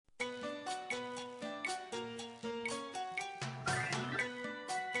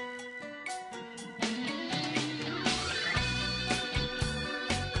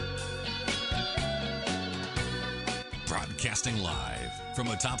Broadcasting live from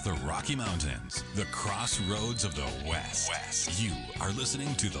atop the Rocky Mountains, the crossroads of the West. You are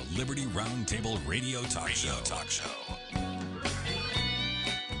listening to the Liberty Roundtable Radio Talk Show.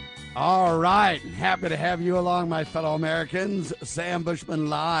 All right. Happy to have you along, my fellow Americans. Sam Bushman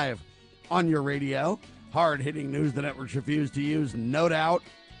live on your radio. Hard-hitting news the networks refuse to use, no doubt,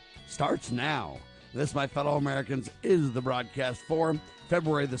 starts now. This, my fellow Americans, is the broadcast for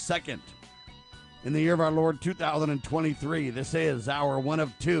February the 2nd. In the year of our Lord 2023, this is our one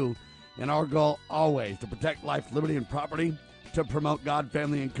of two, and our goal always to protect life, liberty, and property, to promote God,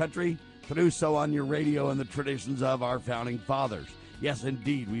 family, and country, to do so on your radio in the traditions of our founding fathers. Yes,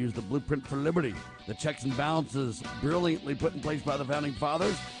 indeed, we use the blueprint for liberty, the checks and balances brilliantly put in place by the founding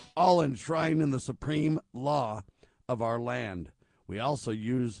fathers, all enshrined in the supreme law of our land. We also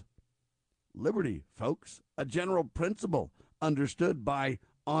use liberty, folks, a general principle understood by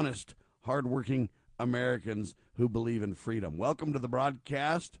honest, hardworking Americans who believe in freedom. Welcome to the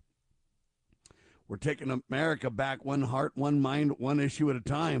broadcast. We're taking America back one heart, one mind, one issue at a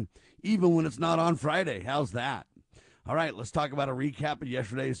time, even when it's not on Friday. How's that? All right, let's talk about a recap of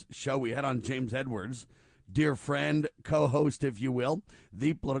yesterday's show. We had on James Edwards, dear friend, co-host, if you will.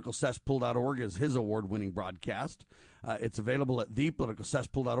 ThePoliticalCesspool.org is his award-winning broadcast. It's available at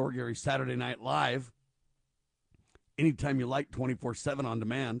ThePoliticalCesspool.org every Saturday night live. Anytime you like, 24/7 on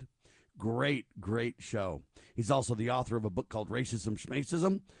demand. Great show. He's also the author of a book called Racism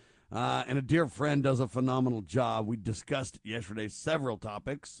Schmacism, and a dear friend, does a phenomenal job. We discussed yesterday several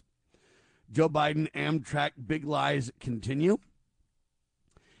topics. Joe Biden, Amtrak, big lies continue.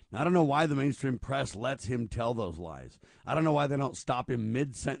 Now, I don't know why the mainstream press lets him tell those lies. I don't know why they don't stop him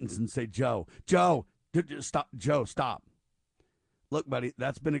mid-sentence and say, Joe, stop. Look, buddy,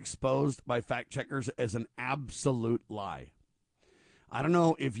 that's been exposed by fact checkers as an absolute lie. I don't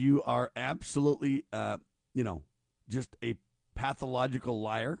know if you are absolutely, just a pathological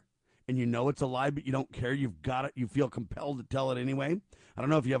liar and you know it's a lie, but you don't care. You've got it. You feel compelled to tell it anyway. I don't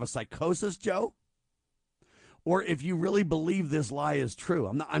know if you have a psychosis, Joe, or if you really believe this lie is true.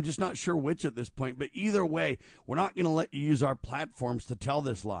 I'm just not sure which at this point, but either way, we're not going to let you use our platforms to tell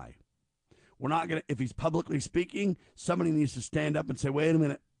this lie. We're not going to, if he's publicly speaking, somebody needs to stand up and say, wait a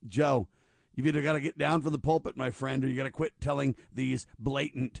minute, Joe, you've either got to get down from the pulpit, my friend, or you got to quit telling these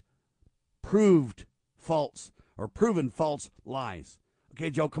blatant, proven false lies. Okay,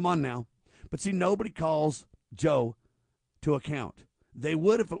 Joe, come on now. But see, nobody calls Joe to account. They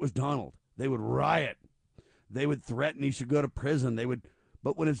would if it was Donald. They would riot. They would threaten he should go to prison.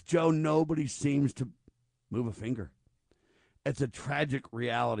 But when it's Joe, nobody seems to move a finger. It's a tragic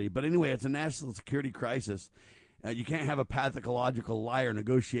reality. But anyway, it's a national security crisis. You can't have a pathological liar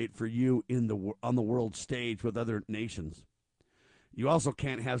negotiate for you on the world stage with other nations. You also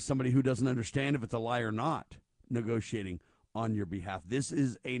can't have somebody who doesn't understand if it's a lie or not negotiating on your behalf. This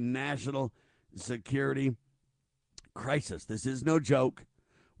is a national security crisis. This is no joke.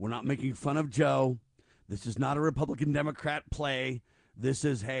 We're not making fun of Joe. This is not a Republican-Democrat play. This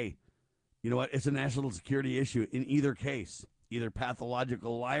is, hey, you know what? It's a national security issue in either case. Either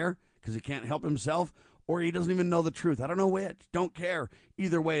pathological liar because he can't help himself, or he doesn't even know the truth. I don't know which. Don't care.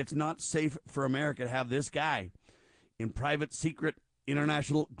 Either way, it's not safe for America to have this guy in private, secret,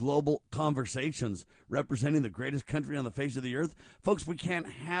 international, global conversations representing the greatest country on the face of the earth. Folks, we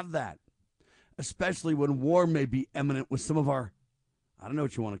can't have that, especially when war may be imminent with some of our, I don't know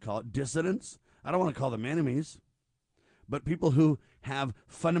what you want to call it, dissidents. I don't want to call them enemies, but people who have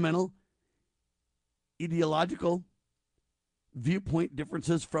fundamental ideological viewpoint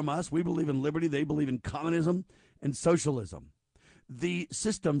differences from us. We believe in liberty. They believe in communism and socialism. The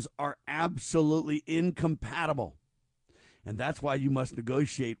systems are absolutely incompatible. And that's why you must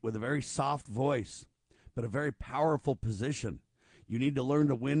negotiate with a very soft voice, but a very powerful position. You need to learn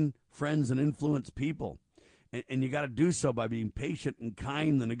to win friends and influence people. And you got to do so by being patient and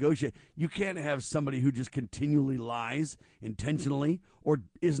kind and negotiate. You can't have somebody who just continually lies intentionally or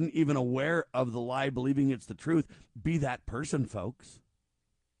isn't even aware of the lie, believing it's the truth. Be that person, folks.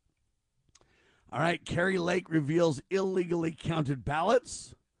 All right, Kari Lake reveals illegally counted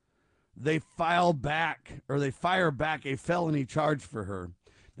ballots. They fire back a felony charge for her.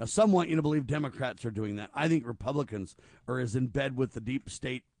 Now, some want you to believe Democrats are doing that. I think Republicans are as in bed with the deep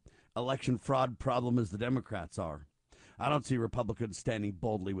state election fraud problem as the Democrats are. I don't see Republicans standing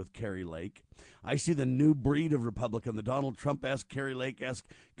boldly with Kari Lake. I see the new breed of Republican, the Donald Trump-esque, Kari Lake-esque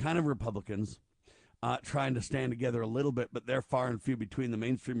kind of Republicans trying to stand together a little bit, but they're far and few between. The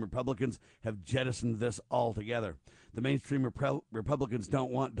mainstream Republicans have jettisoned this altogether. The mainstream Republicans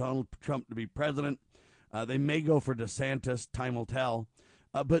don't want Donald Trump to be president. They may go for DeSantis, time will tell.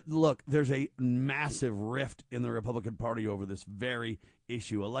 But look, there's a massive rift in the Republican Party over this very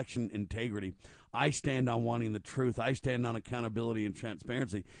issue, election integrity. I stand on wanting the truth. I stand on accountability and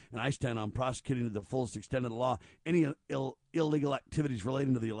transparency. And I stand on prosecuting to the fullest extent of the law any illegal activities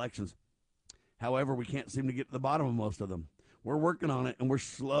relating to the elections. However, we can't seem to get to the bottom of most of them. We're working on it, and we're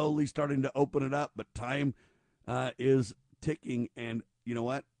slowly starting to open it up. But time is ticking, and you know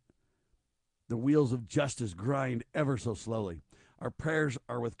what? The wheels of justice grind ever so slowly. Our prayers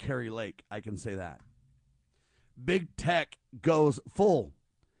are with Kari Lake. I can say that. Big Tech goes full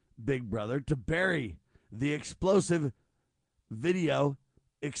Big Brother to bury the explosive video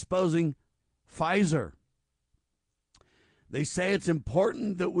exposing Pfizer. They say it's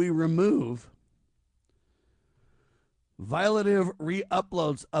important that we remove violative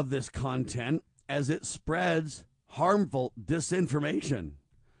re-uploads of this content as it spreads harmful disinformation.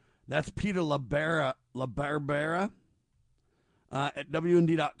 That's Peter LaBarbera at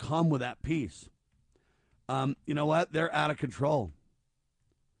WND.com with that piece. You know what? They're out of control.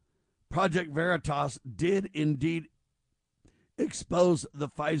 Project Veritas did indeed expose the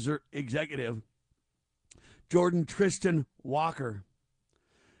Pfizer executive, Jordan Tristan Walker,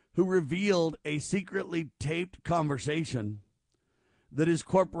 who revealed a secretly taped conversation that his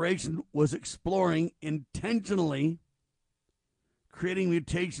corporation was exploring intentionally creating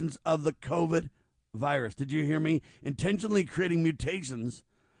mutations of the COVID virus. Did you hear me? Intentionally creating mutations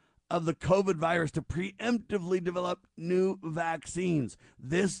of the COVID virus to preemptively develop new vaccines.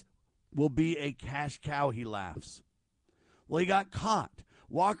 This will be a cash cow, he laughs. Well, he got caught.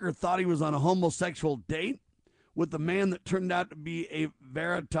 Walker thought he was on a homosexual date with the man that turned out to be a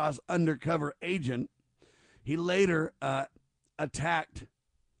Veritas undercover agent. He later attacked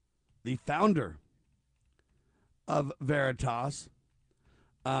the founder of Veritas,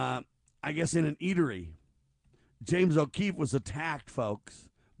 I guess in an eatery. James O'Keefe was attacked, folks,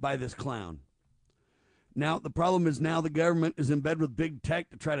 by this clown. Now, the problem is now the government is in bed with big tech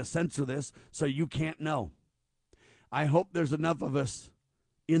to try to censor this, so you can't know. I hope there's enough of us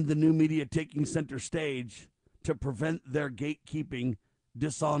in the new media taking center stage to prevent their gatekeeping,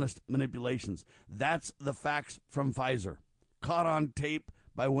 dishonest manipulations. That's the facts from Pfizer. Caught on tape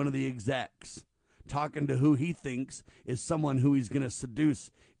by one of the execs, talking to who he thinks is someone who he's going to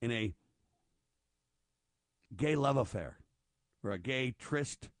seduce in a gay love affair or a gay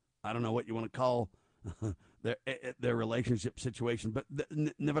tryst. I don't know what you want to call their relationship situation, but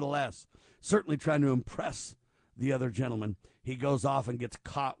nevertheless, certainly trying to impress the other gentleman. He goes off and gets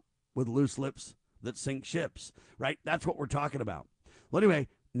caught with loose lips that sink ships, right? That's what we're talking about. Well, anyway,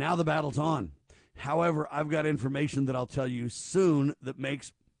 now the battle's on. However, I've got information that I'll tell you soon that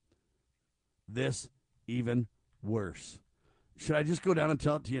makes this even worse. Should I just go down and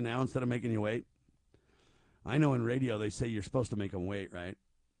tell it to you now instead of making you wait? I know in radio they say you're supposed to make them wait, right?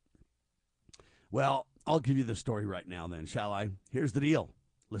 Well, I'll give you the story right now then, shall I? Here's the deal.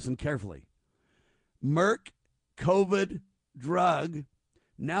 Listen carefully. Merck COVID drug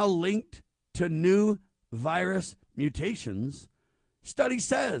now linked to new virus mutations, study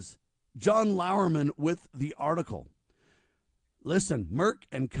says. John Lauerman with the article. Listen, Merck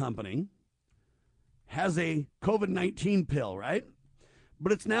and Company has a COVID-19 pill, right?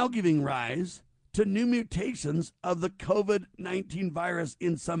 But it's now giving rise to new mutations of the COVID-19 virus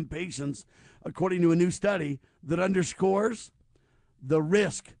in some patients, according to a new study that underscores the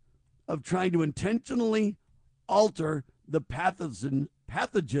risk of trying to intentionally alter the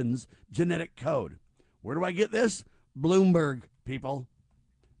pathogen's genetic code. Where do I get this? Bloomberg, people.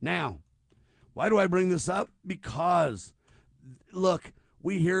 Now, why do I bring this up? Because, look,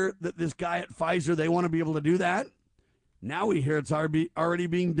 we hear that this guy at Pfizer, they want to be able to do that. Now we hear it's already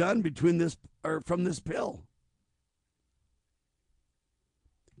being done from this pill.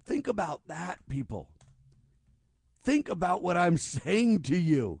 Think about that, people. Think about what I'm saying to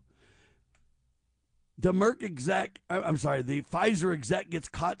you. The Pfizer exec gets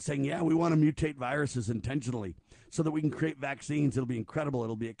caught saying, yeah, we want to mutate viruses intentionally so that we can create vaccines. It'll be incredible.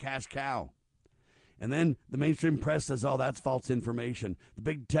 It'll be a cash cow. And then the mainstream press says, oh, that's false information. The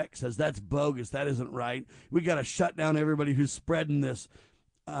big tech says that's bogus. That isn't right. We got to shut down everybody who's spreading this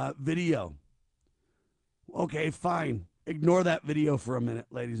video. Okay, fine. Ignore that video for a minute,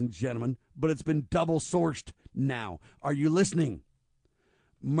 ladies and gentlemen. But it's been double sourced now. Are you listening?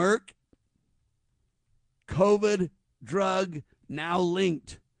 Merck COVID drug now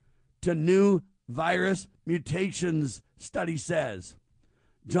linked to new virus mutations, study says.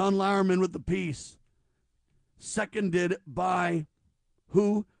 John Lauerman with the piece. Seconded by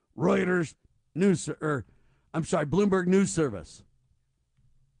who? Bloomberg News Service.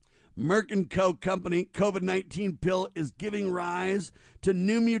 Merck & Co. company COVID-19 pill is giving rise to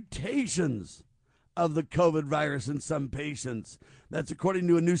new mutations of the COVID virus in some patients. That's according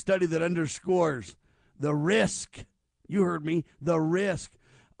to a new study that underscores the risk, you heard me, the risk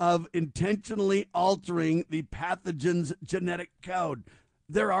of intentionally altering the pathogen's genetic code.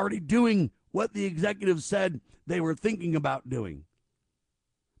 They're already doing what the executives said they were thinking about doing.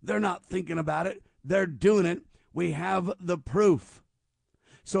 They're not thinking about it. They're doing it. We have the proof.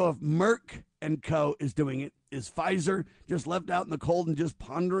 So if Merck & Co. is doing it, is Pfizer just left out in the cold and just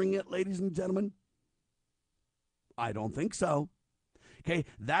pondering it, ladies and gentlemen? I don't think so. Okay,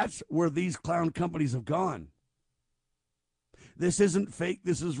 that's where these clown companies have gone. This isn't fake.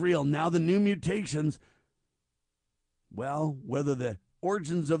 This is real. Now the new mutations, well, whether the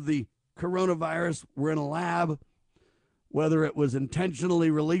origins of the coronavirus were in a lab, whether it was intentionally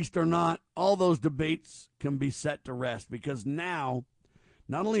released or not, all those debates can be set to rest, because now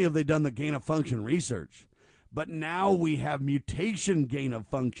not only have they done the gain of function research, but now we have mutation gain of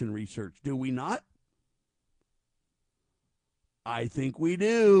function research. Do we not? I think we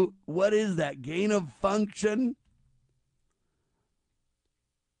do. What is that? Gain of function?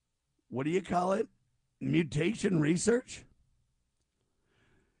 What do you call it? Mutation research?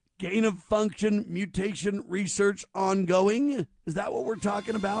 Gain of function mutation research ongoing? Is that what we're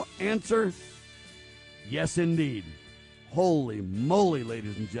talking about? Answer, yes, indeed. Holy moly,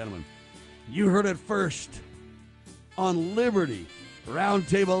 ladies and gentlemen. You heard it first on Liberty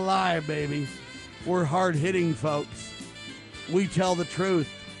Roundtable Live, baby. We're hard-hitting, folks. We tell the truth.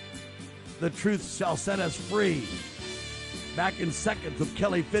 The truth shall set us free. Back in seconds with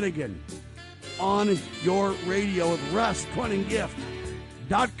Kelly Finnegan on your radio with Russ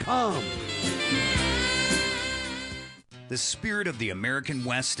TwiningGift.com. The spirit of the American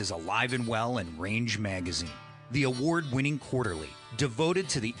West is alive and well in Range Magazine, the award-winning quarterly devoted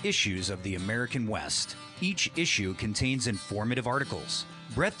to the issues of the American West. Each issue contains informative articles,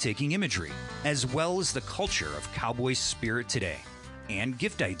 breathtaking imagery, as well as the culture of cowboy spirit today, and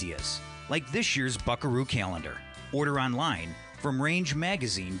gift ideas, like this year's Buckaroo calendar. Order online from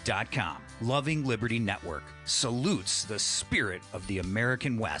rangemagazine.com. Loving Liberty Network salutes the spirit of the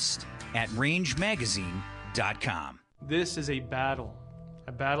American West at rangemagazine.com. This is a battle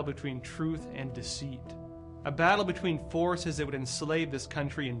between truth and deceit, a battle between forces that would enslave this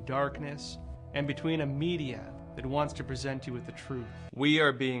country in darkness and between a media that wants to present you with the truth. We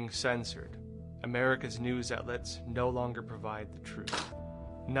are being censored. America's news outlets no longer provide the truth.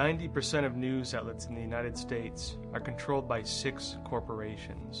 90% of news outlets in the United States are controlled by 6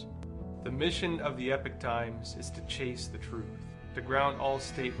 corporations. The mission of the Epoch Times is to chase the truth, to ground all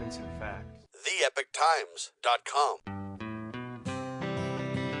statements in fact. TheEpochTimes.com.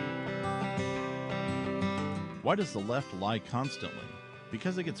 Why does the left lie constantly?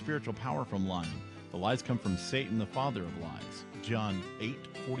 Because they get spiritual power from lying. The lies come from Satan, the father of lies. John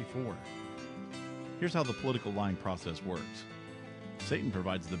 8:44. Here's how the political lying process works. Satan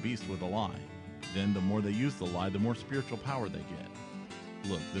provides the beast with a lie. Then the more they use the lie, the more spiritual power they get.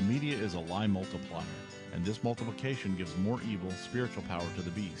 Look, the media is a lie multiplier, and this multiplication gives more evil spiritual power to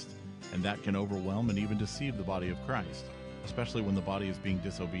the beast, and that can overwhelm and even deceive the body of Christ, especially when the body is being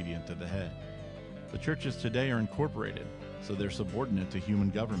disobedient to the head. The churches today are incorporated, so they're subordinate to human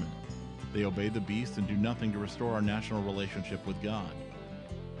government. They obey the beast and do nothing to restore our national relationship with God.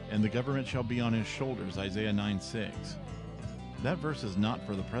 And the government shall be on his shoulders, Isaiah 9:6. That verse is not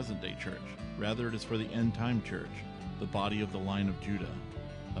for the present-day church. Rather, it is for the end-time church, the body of the line of Judah.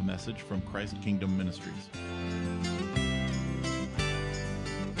 A message from Christ Kingdom Ministries.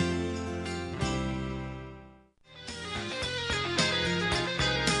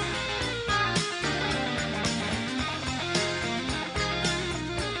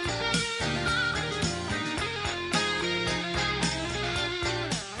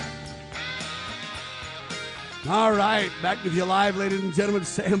 All right, back with you live, ladies and gentlemen.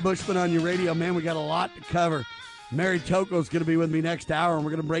 Sam Bushman on your radio. Man, we got a lot to cover. Mary Toko's going to be with me next hour, and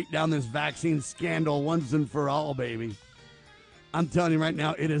we're going to break down this vaccine scandal once and for all, baby. I'm telling you right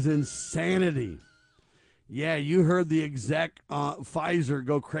now, it is insanity. Yeah, you heard the exec Pfizer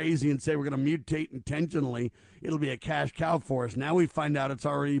go crazy and say we're going to mutate intentionally. It'll be a cash cow for us. Now we find out it's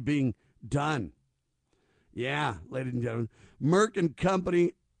already being done. Yeah, ladies and gentlemen. Merck &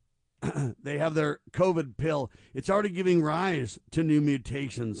 Company, they have their COVID pill. It's already giving rise to new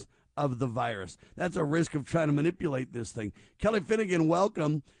mutations of the virus. That's a risk of trying to manipulate this thing. Kelly Finnegan,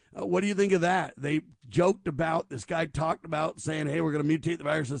 welcome. What do you think of that? They joked about, this guy talked about saying, hey, we're going to mutate the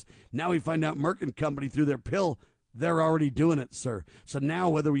viruses. Now we find out Merck & Company through their pill, they're already doing it, sir. So now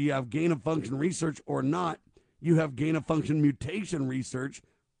whether you have gain of function research or not, you have gain of function mutation research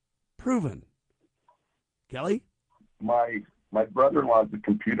proven. Kelly? My brother-in-law is a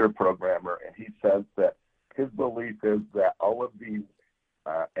computer programmer, and he says that his belief is that all of these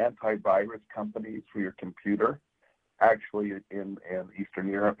antivirus companies for your computer actually in Eastern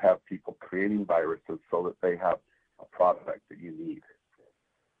Europe have people creating viruses so that they have a product that you need.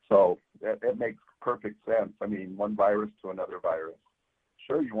 So it makes perfect sense. I mean, one virus to another virus.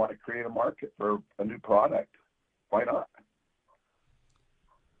 Sure, you want to create a market for a new product. Why not?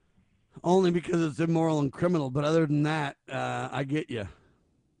 Only because it's immoral and criminal, but other than that, I get you.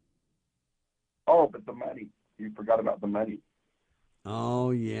 Oh, but the money. You forgot about the money.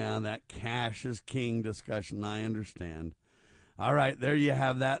 Oh, yeah, that cash is king discussion. I understand. All right, there you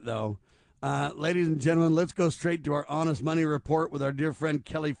have that, though. Ladies and gentlemen, let's go straight to our Honest Money Report with our dear friend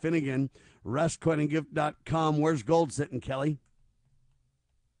Kelly Finnegan, RussCoinandGift.com. Where's gold sitting, Kelly?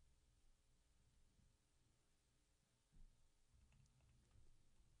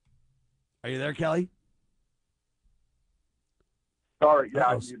 Are you there, Kelly? Sorry, yeah,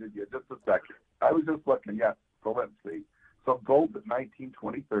 I muted you. Just a second. I was just looking, yeah. So let's see. So gold at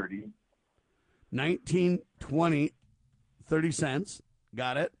 19.20.30. 19.20, 30 cents.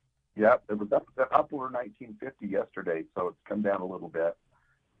 Got it. Yep, it was up over 19.50 yesterday, so it's come down a little bit.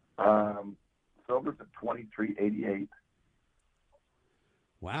 Silver's at 23.88.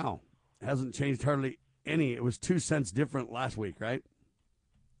 Wow, hasn't changed hardly any. It was 2 cents different last week, right?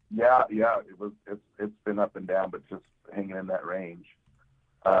 Yeah, it's been up and down, but just hanging in that range.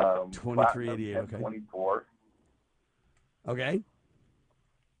 23.88. Okay. 24. Okay.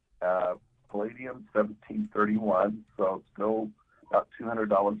 Palladium 17.31, so still about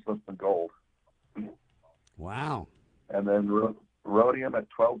 $200 less than gold. Wow. And then rhodium at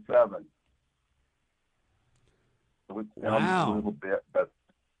 12.7. So it's down a little bit, but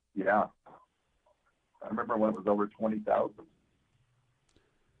yeah. I remember when it was over 20,000.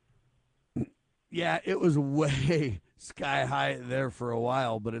 Yeah, it was way sky high there for a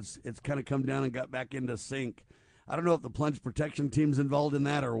while, but it's kind of come down and got back into sync. I don't know if the plunge protection team's involved in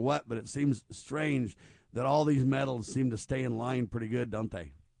that or what, but it seems strange that all these metals seem to stay in line pretty good, don't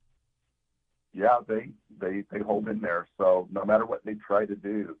they? Yeah, they hold in there. So no matter what they try to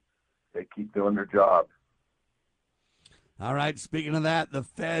do, they keep doing their job. All right, speaking of that, the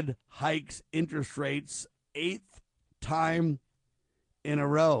Fed hikes interest rates 8th time in a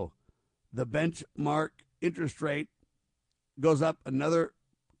row. The benchmark interest rate goes up another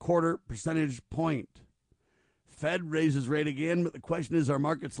 1/4 percentage point. Fed raises rate again, but the question is, are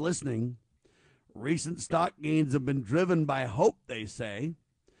markets listening? Recent stock gains have been driven by hope, they say,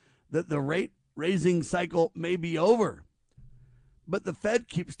 that the rate-raising cycle may be over. But the Fed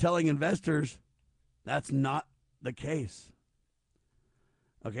keeps telling investors that's not the case.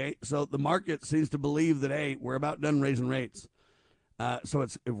 Okay, so the market seems to believe that, hey, we're about done raising rates. So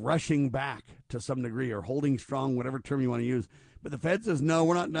it's rushing back to some degree or holding strong, whatever term you want to use. But the Fed says, no,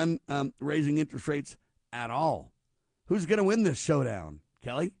 we're not done raising interest rates at all. Who's going to win this showdown,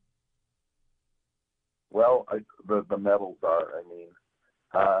 Kelly? Well, the metals are. I mean,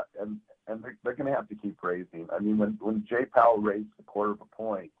 and they're going to have to keep raising. I mean, when Jay Powell raised a 1/4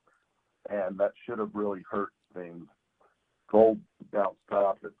 point, and that should have really hurt things, gold bounced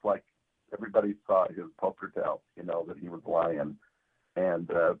up. It's like everybody saw his poker tell, that he was lying. And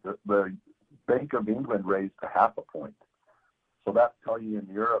the Bank of England raised a 1/2 point. So that's telling you in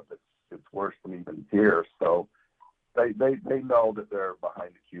Europe it's worse than even here. So they know that they're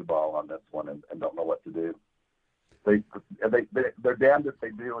behind the cue ball on this one and don't know what to do. They're damned if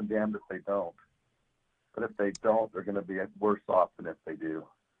they do and damned if they don't. But if they don't, they're going to be worse off than if they do.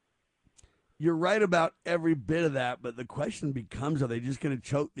 You're right about every bit of that, but the question becomes, are they just going to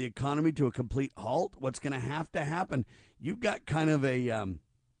choke the economy to a complete halt? What's going to happen? You've got kind of a,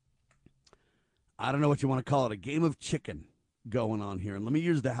 I don't know what you want to call it, a game of chicken going on here. And let me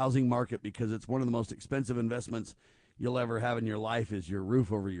use the housing market because it's one of the most expensive investments you'll ever have in your life is your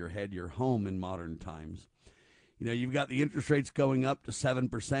roof over your head, your home in modern times. You've got the interest rates going up to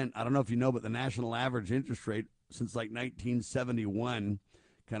 7%. I don't know if you know, but the national average interest rate since like 1971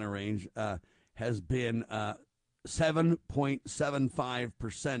 kind of range has been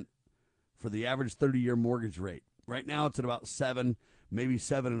 7.75% for the average 30-year mortgage rate. Right now it's at about 7, maybe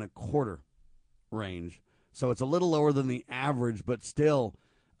 7.25 range. So it's a little lower than the average, but still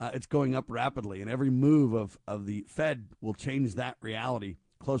it's going up rapidly. And every move of the Fed will change that reality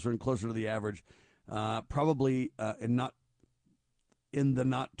closer and closer to the average, probably in the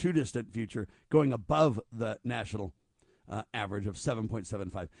not too distant future, going above the national average of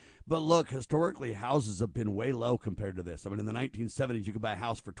 7.75. But look, historically, houses have been way low compared to this. I mean, in the 1970s, you could buy a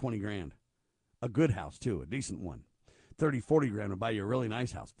house for $20,000. A good house, too, a decent one. 30, 40 grand to buy you a really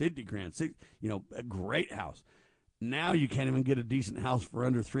nice house, 50 grand, a great house. Now you can't even get a decent house for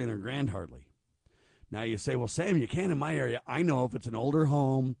under 300 grand hardly. Now you say, well, Sam, you can in my area. I know if it's an older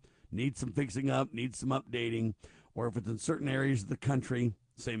home, needs some fixing up, needs some updating, or if it's in certain areas of the country,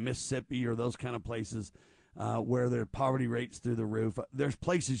 say Mississippi or those kind of places where the poverty rate's through the roof, there's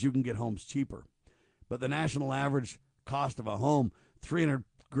places you can get homes cheaper. But the national average cost of a home, 300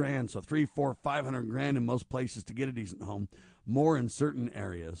 grand, so 300, 400, 500 grand in most places to get a decent home, more in certain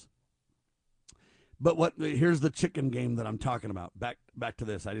areas. But here's the chicken game that I'm talking about. Back to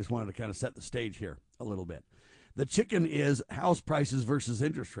this. I just wanted to kind of set the stage here a little bit. The chicken is house prices versus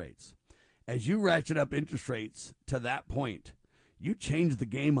interest rates. As you ratchet up interest rates to that point, you change the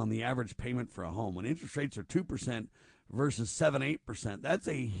game on the average payment for a home. When interest rates are 2% versus 7-8%, that's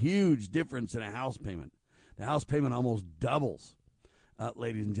a huge difference in a house payment. The house payment almost doubles,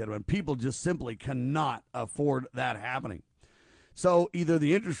 ladies and gentlemen. People just simply cannot afford that happening. So either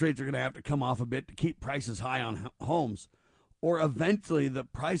the interest rates are going to have to come off a bit to keep prices high on homes, or eventually the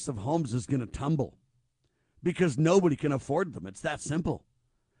price of homes is going to tumble because nobody can afford them. It's that simple.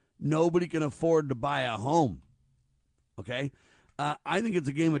 Nobody can afford to buy a home. Okay? I think it's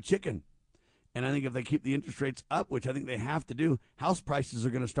a game of chicken. And I think if they keep the interest rates up, which I think they have to do, house prices are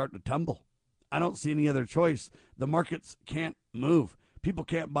going to start to tumble. I don't see any other choice. The markets can't move. People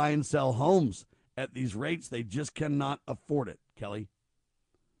can't buy and sell homes at these rates. They just cannot afford it, Kelly.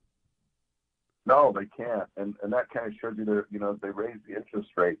 No, they can't. And that kind of shows you that, as they raise the interest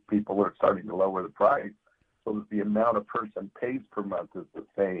rate, people are starting to lower the price so that the amount a person pays per month is the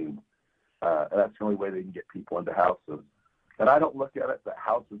same. And that's the only way they can get people into houses. And I don't look at it that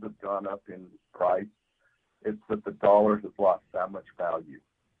houses have gone up in price. It's that the dollar has lost that much value.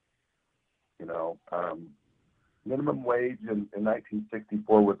 Minimum wage in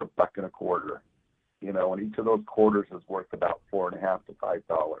 1964 was $1.25. And each of those quarters is worth about $4.50 to $5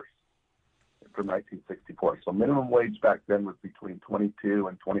 from 1964. So minimum wage back then was between $22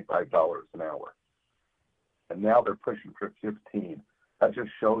 and $25 an hour. And now they're pushing for $15. That just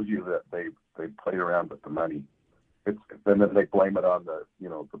shows you that they played around with the money. And then they blame it on the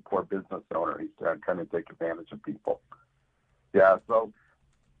poor business owner. He's trying to take advantage of people. Yeah, so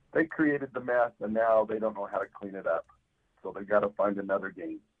they created the mess, and now they don't know how to clean it up. So they got to find another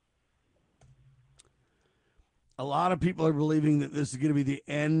game. A lot of people are believing that this is going to be the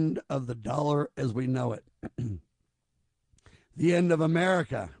end of the dollar as we know it. The end of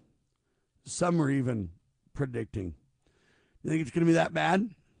America. Some are even predicting. You think it's going to be that bad?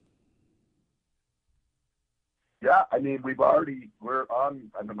 Yeah, I mean, we're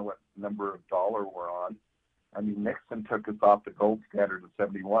on, I don't know what number of dollar we're on. I mean, Nixon took us off the gold standard of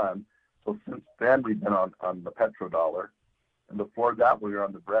 71. So since then, we've been on the petrodollar. And before that, we were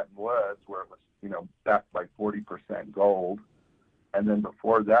on the Bretton Woods, where it was, backed by 40% gold. And then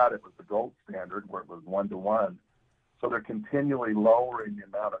before that, it was the gold standard, where it was 1-to-1. So they're continually lowering the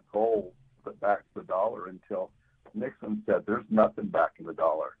amount of gold that backs the dollar until Nixon said there's nothing backing the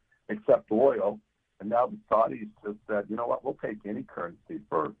dollar except oil. And now the Saudis just said, you know what, we'll take any currency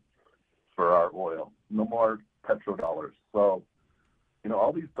for our oil. No more petrodollars. So,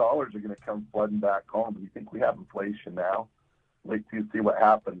 all these dollars are going to come flooding back home. And you think we have inflation now? Wait till you see what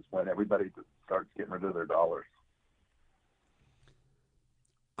happens when everybody just starts getting rid of their dollars.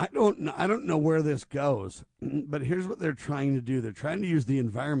 I don't know where this goes, but here's what they're trying to do. They're trying to use the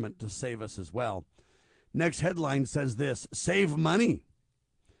environment to save us as well. Next headline says this: save money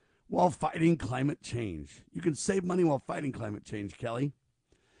while fighting climate change. You can save money while fighting climate change, Kelly.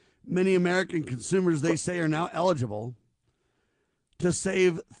 Many American consumers, they say, are now eligible to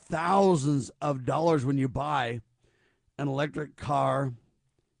save thousands of dollars when you buy an electric car,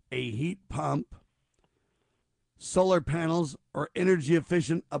 a heat pump, solar panels, or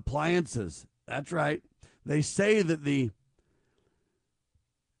energy-efficient appliances. That's right. They say that the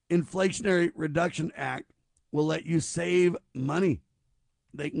Inflation Reduction Act will let you save money.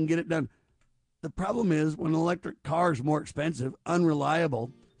 They can get it done. The problem is when an electric car is more expensive,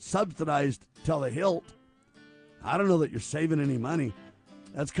 unreliable, subsidized till the hilt, I don't know that you're saving any money.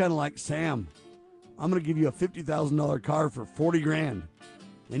 That's kind of like, Sam, I'm going to give you a $50,000 car for $40,000.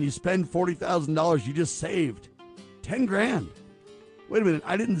 And you spend $40,000, you just saved $10,000. Wait a minute,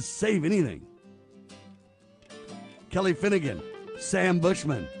 I didn't save anything. Kelly Finnegan, Sam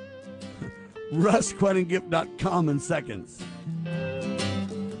Bushman, RussQuenningGift.com in seconds.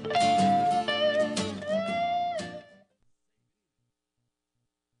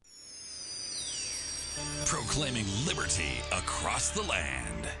 Proclaiming liberty across the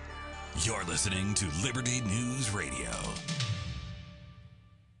land. You're listening to Liberty News Radio.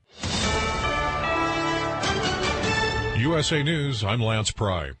 USA News, I'm Lance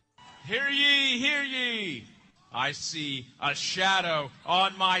Pry. Hear ye, hear ye. I see a shadow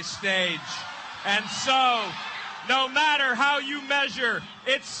on my stage. And so, no matter how you measure,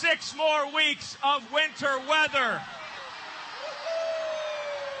 it's 6 more weeks of winter weather.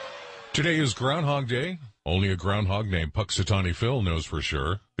 Today is Groundhog Day. Only a groundhog named Puxatawny Phil knows for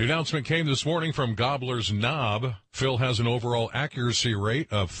sure. The announcement came this morning from Gobbler's Knob. Phil has an overall accuracy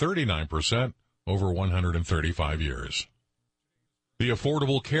rate of 39% over 135 years. The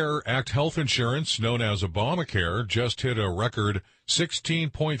Affordable Care Act health insurance, known as Obamacare, just hit a record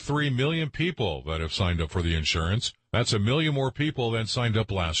 16.3 million people that have signed up for the insurance. That's 1 million more people than signed up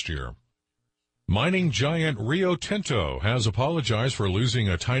last year. Mining giant Rio Tinto has apologized for losing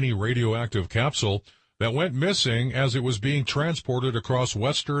a tiny radioactive capsule that went missing as it was being transported across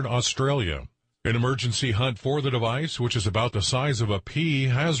Western Australia. An emergency hunt for the device, which is about the size of a pea,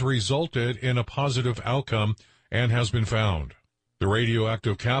 has resulted in a positive outcome and has been found. The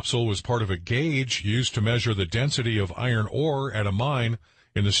radioactive capsule was part of a gauge used to measure the density of iron ore at a mine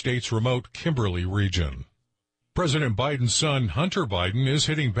in the state's remote Kimberley region. President Biden's son, Hunter Biden, is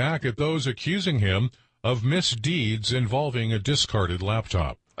hitting back at those accusing him of misdeeds involving a discarded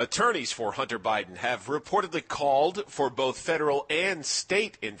laptop. Attorneys for Hunter Biden have reportedly called for both federal and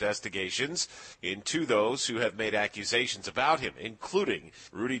state investigations into those who have made accusations about him, including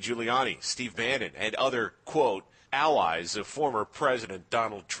Rudy Giuliani, Steve Bannon, and other, quote, allies of former President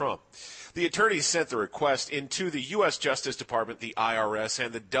Donald Trump. The attorneys sent the request into the U.S. Justice Department, the IRS,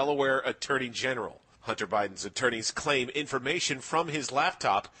 and the Delaware Attorney General. Hunter Biden's attorneys claim information from his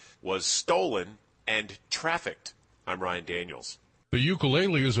laptop was stolen and trafficked. I'm Ryan Daniels. The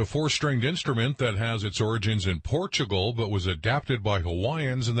ukulele is a 4-stringed instrument that has its origins in Portugal but was adapted by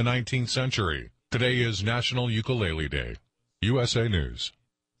Hawaiians in the 19th century. Today is National Ukulele Day. USA News.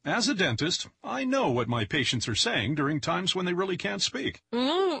 As a dentist, I know what my patients are saying during times when they really can't speak.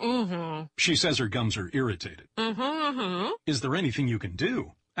 Mm-hmm. She says her gums are irritated. Mm-hmm. Is there anything you can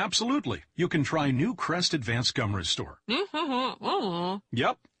do? Absolutely. You can try New Crest Advanced Gum Restore. Mm-hmm.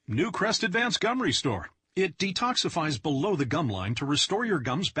 Yep, New Crest Advanced Gum Restore. It detoxifies below the gum line to restore your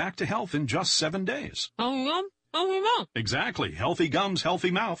gums back to health in just 7 days. Exactly. Healthy gums,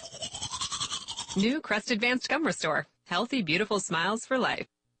 healthy mouth. New Crest Advanced Gum Restore. Healthy, beautiful smiles for life.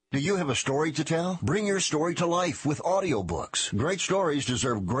 Do you have a story to tell? Bring your story to life with audiobooks. Great stories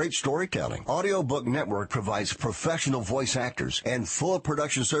deserve great storytelling. Audiobook Network provides professional voice actors and full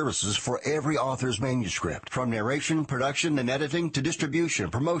production services for every author's manuscript. From narration, production, and editing to distribution,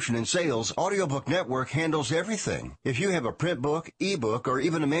 promotion, and sales, Audiobook Network handles everything. If you have a print book, ebook, or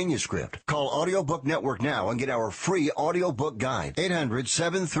even a manuscript, call Audiobook Network now and get our free audiobook guide.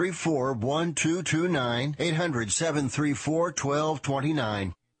 800-734-1229.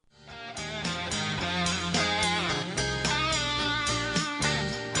 800-734-1229.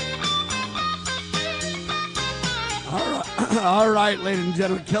 All right, ladies and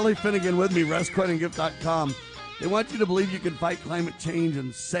gentlemen, Kelly Finnegan with me, ResCoinandGift.com. They want you to believe you can fight climate change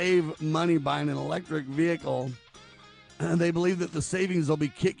and save money buying an electric vehicle. And they believe that the savings will be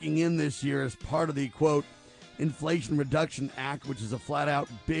kicking in this year as part of the, quote, Inflation Reduction Act, which is a flat-out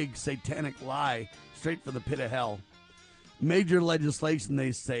big satanic lie straight for the pit of hell. Major legislation,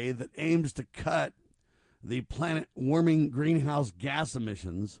 they say, that aims to cut the planet-warming greenhouse gas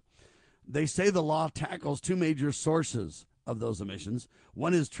emissions. They say the law tackles 2 major sources of those emissions.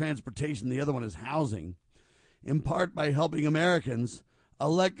 One is transportation, the other one is housing, in part by helping Americans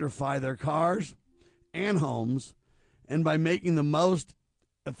electrify their cars and homes and by making the most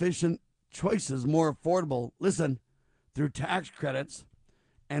efficient choices more affordable, listen, through tax credits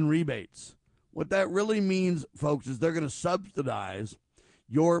and rebates. What that really means, folks, is they're going to subsidize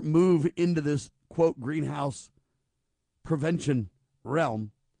your move into this, quote, greenhouse prevention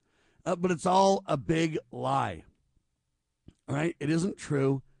realm. But it's all a big lie. All right? It isn't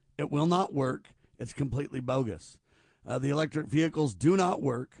true. It will not work. It's completely bogus. The electric vehicles do not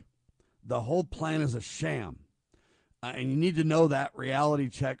work. The whole plan is a sham. And you need to know that reality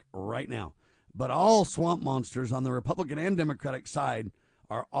check right now. But all swamp monsters on the Republican and Democratic side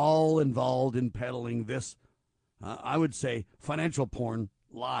are all involved in peddling this, I would say, financial porn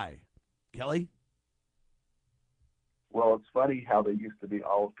lie. Kelly? Well, it's funny how they used to be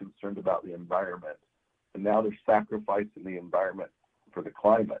all concerned about the environment, and now they're sacrificing the environment for the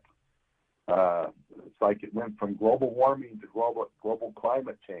climate. It's like it went from global warming to global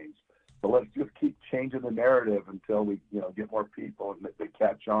climate change. So let's just keep changing the narrative until we, get more people and they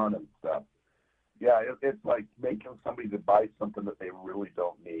catch on and stuff. Yeah, it's like making somebody to buy something that they really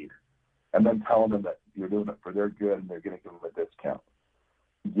don't need, and then telling them that you're doing it for their good and they're going to give them a discount.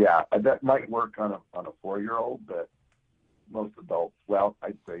 Yeah, that might work on a 4-year-old, but most adults, well,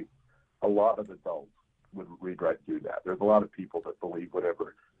 I'd say a lot of adults would read right through that. There's a lot of people that believe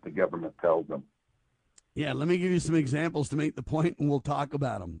whatever the government tells them. Yeah, let me give you some examples to make the point, and we'll talk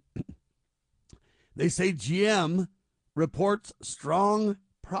about them. They say GM reports strong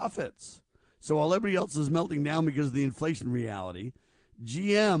profits. So while everybody else is melting down because of the inflation reality,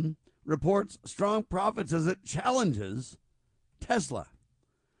 GM reports strong profits as it challenges Tesla.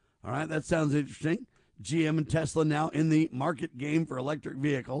 All right, that sounds interesting. GM and Tesla now in the market game for electric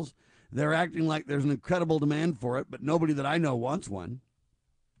vehicles. They're acting like there's an incredible demand for it, but nobody that I know wants one.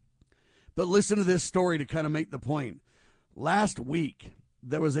 But listen to this story to kind of make the point. Last week,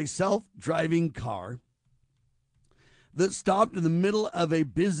 there was a self-driving car that stopped in the middle of a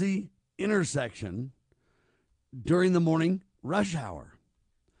busy intersection during the morning rush hour.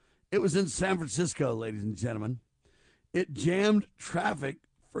 It was in San Francisco, ladies and gentlemen. It jammed traffic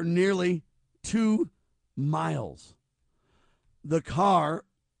for nearly 2 miles. The car,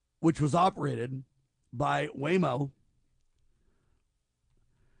 which was operated by Waymo,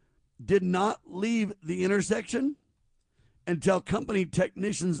 did not leave the intersection until company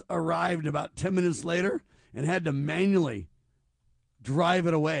technicians arrived about 10 minutes later and had to manually drive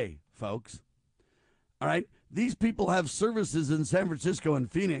it away, folks. All right? These people have services in San Francisco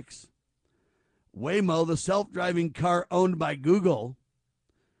and Phoenix. Waymo, the self-driving car owned by Google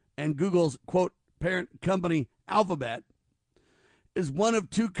and Google's, quote, parent company Alphabet, is one of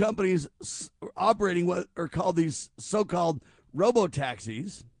 2 companies operating what are called these so-called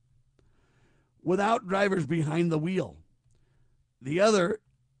robo-taxis without drivers behind the wheel. The other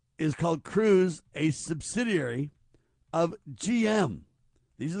is called Cruise, a subsidiary of GM.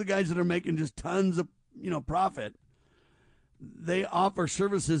 These are the guys that are making just tons of, profit. They offer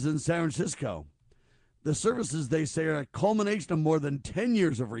services in San Francisco. The services, they say, are a culmination of more than 10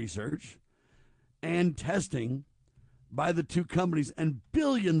 years of research and testing by the 2 companies and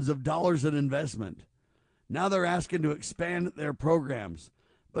billions of dollars in investment. Now they're asking to expand their programs.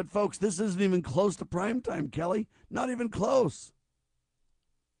 But, folks, this isn't even close to prime time, Kelly. Not even close.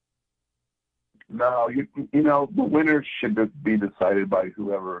 No, the winners should be decided by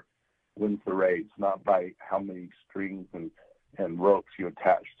whoever wins the race, not by how many strings and ropes you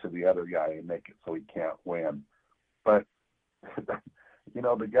attach to the other guy and make it so he can't win. But,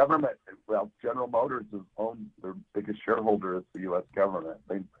 the government, General Motors is owned, their biggest shareholder is the U.S. government.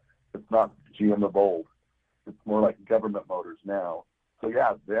 It's not GM of old. It's more like government motors now. So,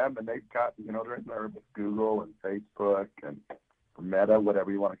 yeah, them, and they've got, they're in there with Google and Facebook and Meta,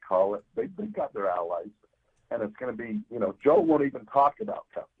 whatever you want to call it. They've got their allies. And it's going to be, Joe won't even talk about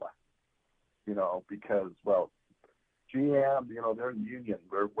Tesla, because, GM, they're in union.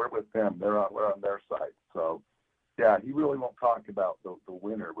 We're with them. We're on their side. So, yeah, he really won't talk about the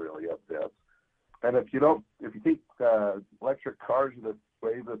winner, really, of this. And if you think electric cars are the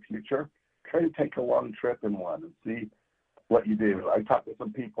way of the future, try to take a long trip in one and see what you do. I talked to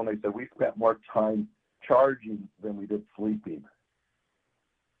some people, and they said we spent more time charging than we did sleeping,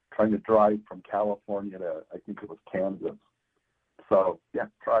 trying to drive from California to, I think it was Kansas. So, yeah,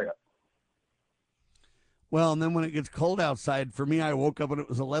 try it. Well, and then when it gets cold outside, for me, I woke up and it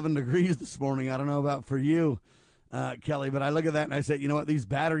was 11 degrees this morning. I don't know about for you, Kelly, but I look at that and I say, you know what, these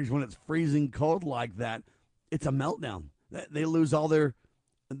batteries, when it's freezing cold like that, it's a meltdown. They lose all their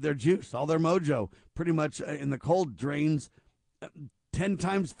juice, all their mojo, pretty much in the cold, drains 10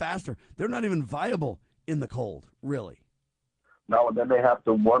 times faster. They're not even viable in the cold, really. No, and then they have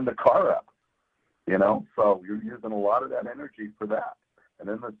to warm the car up, so you're using a lot of that energy for that. And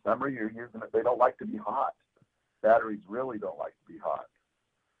in the summer, you're using it. They don't like to be hot. Batteries really don't like to be hot.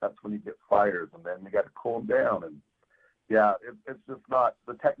 That's when you get fires, and then you got to cool them down. And, yeah, it's just not –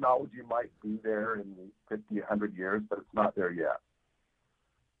 the technology might be there in 50, 100 years, but it's not there yet.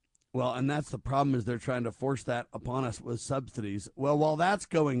 Well, and that's the problem, is they're trying to force that upon us with subsidies. Well, while that's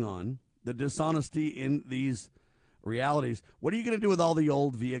going on, the dishonesty in these realities, what are you going to do with all the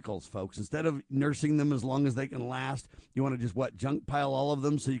old vehicles, folks? Instead of nursing them as long as they can last, you want to just, junk pile all of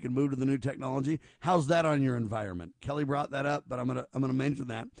them so you can move to the new technology? How's that on your environment? Kelly brought that up, but I'm gonna mention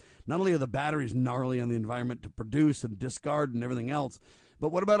that. Not only are the batteries gnarly on the environment to produce and discard and everything else,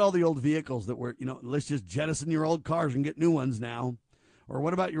 but what about all the old vehicles that were, let's just jettison your old cars and get new ones now? Or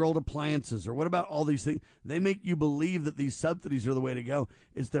what about your old appliances? Or what about all these things? They make you believe that these subsidies are the way to go.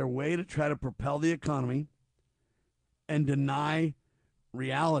 It's their way to try to propel the economy and deny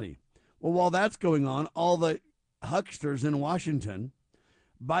reality. Well, while that's going on, all the hucksters in Washington,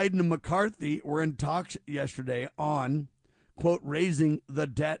 Biden and McCarthy were in talks yesterday on, quote, raising the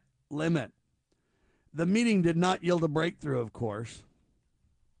debt limit. The meeting did not yield a breakthrough, of course.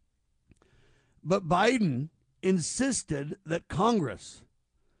 But Biden insisted that Congress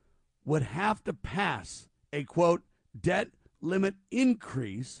would have to pass a, quote, debt limit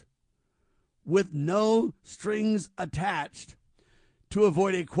increase with no strings attached to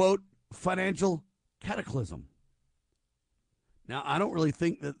avoid a, quote, financial cataclysm. Now, I don't really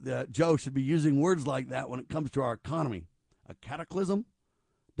think that Joe should be using words like that when it comes to our economy. A cataclysm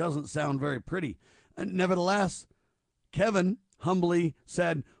doesn't sound very pretty. And nevertheless, Kevin humbly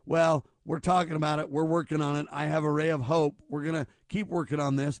said, well, we're talking about it. We're working on it. I have a ray of hope. We're going to keep working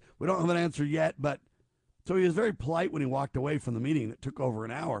on this. We don't have an answer yet, but so he was very polite when he walked away from the meeting that took over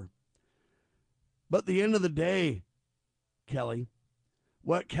an hour. But at the end of the day, Kelly,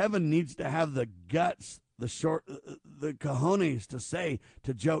 what Kevin needs to have the guts, the cojones to say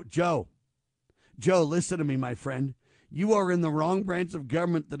to Joe, listen to me, my friend. You are in the wrong branch of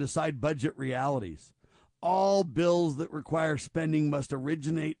government to decide budget realities. All bills that require spending must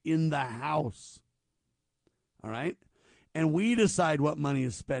originate in the House. All right? And we decide what money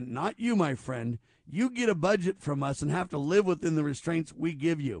is spent, not you, my friend. You get a budget from us and have to live within the restraints we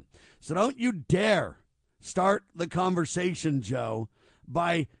give you. So don't you dare start the conversation, Joe,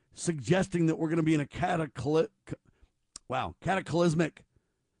 by suggesting that we're going to be in a cataclysmic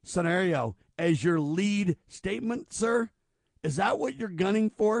scenario as your lead statement, sir. Is that what you're gunning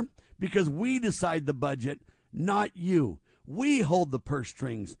for? Because we decide the budget, not you. We hold the purse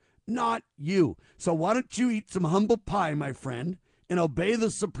strings, not you. So why don't you eat some humble pie, my friend, and obey the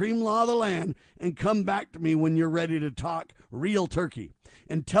supreme law of the land and come back to me when you're ready to talk real turkey.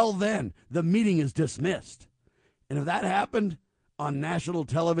 Until then, the meeting is dismissed. And if that happened on national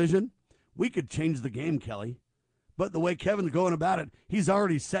television, we could change the game, Kelly. But the way Kevin's going about it, he's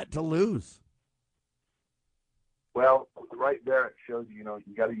already set to lose. Well, right there it shows you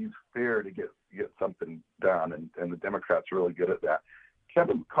got to use fear to get something done, and the Democrats are really good at that.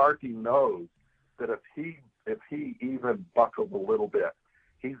 Kevin McCarthy knows that if he even buckles a little bit,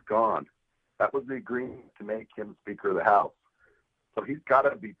 he's gone. That was the agreement to make him Speaker of the House. So he's got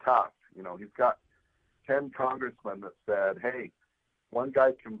to be tough. He's got 10 congressmen that said, hey, one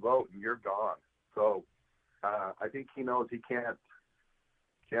guy can vote and you're gone. So I think he knows he can't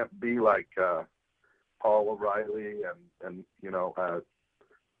be like Paul O'Reilly and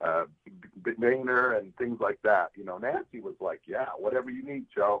Boehner and things like that. Nancy was like, yeah, whatever you need,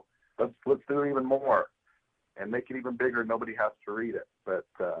 Joe. Let's do even more and make it even bigger. Nobody has to read it. But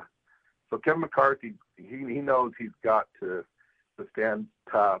so Kevin McCarthy, he knows he's got to stand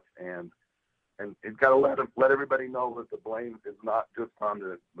tough and he's got to let everybody know that the blame is not just on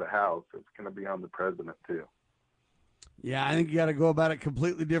the House. It's going to be on the president too. Yeah, I think you got to go about it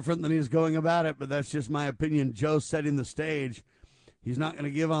completely different than he's going about it, but that's just my opinion. Joe's setting the stage. He's not going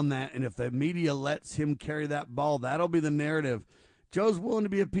to give on that, and if the media lets him carry that ball, that'll be the narrative. Joe's willing to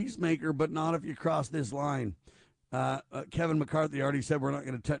be a peacemaker, but not if you cross this line. Kevin McCarthy already said we're not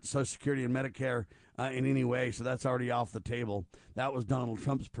going to touch Social Security and Medicare in any way, so that's already off the table. That was Donald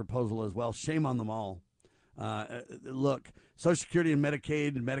Trump's proposal as well. Shame on them all. Look, Social Security and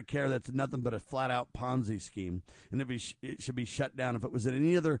Medicaid and Medicare, that's nothing but a flat-out Ponzi scheme, and it should be shut down. If it was in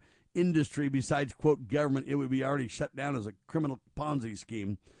any other industry besides, quote, government, it would be already shut down as a criminal Ponzi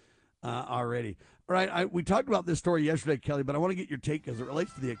scheme already. All right, we talked about this story yesterday, Kelly, but I want to get your take as it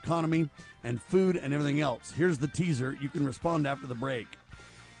relates to the economy and food and everything else. Here's the teaser. You can respond after the break.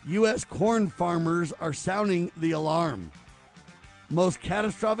 U.S. corn farmers are sounding the alarm. Most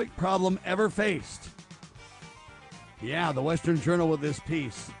catastrophic problem ever faced. Yeah, the Western Journal with this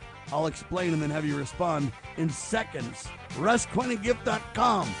piece. I'll explain and then have you respond in seconds.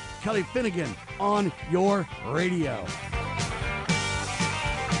 RussQuentinGift.com. Kelly Finnegan on your radio.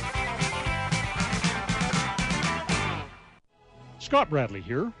 Scott Bradley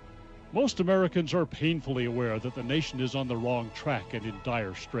here. Most Americans are painfully aware that the nation is on the wrong track and in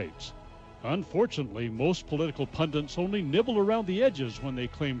dire straits. Unfortunately, most political pundits only nibble around the edges when they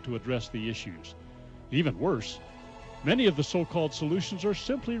claim to address the issues. Even worse, many of the so-called solutions are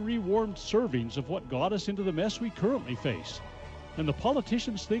simply rewarmed servings of what got us into the mess we currently face. And the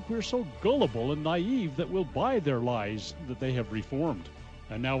politicians think we're so gullible and naive that we'll buy their lies that they have reformed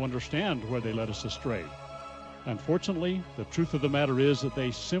and now understand where they led us astray. Unfortunately, the truth of the matter is that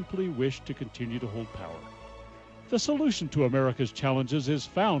they simply wish to continue to hold power. The solution to America's challenges is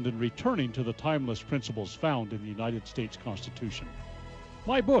found in returning to the timeless principles found in the United States Constitution.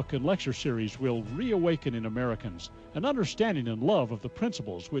 My book and lecture series will reawaken in Americans an understanding and love of the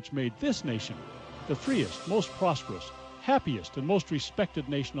principles which made this nation the freest, most prosperous, happiest, and most respected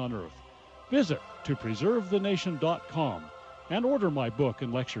nation on earth. Visit topreservethenation.com and order my book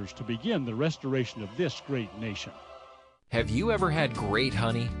and lectures to begin the restoration of this great nation. Have you ever had great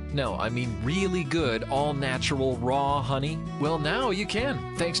honey? No, I mean really good, all-natural, raw honey? Well, now you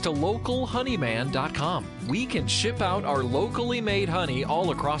can, thanks to LocalHoneyman.com. We can ship out our locally made honey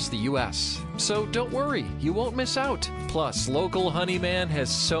all across the U.S. So don't worry, you won't miss out. Plus, Local Honeyman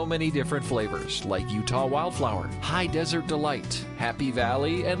has so many different flavors, like Utah Wildflower, High Desert Delight, Happy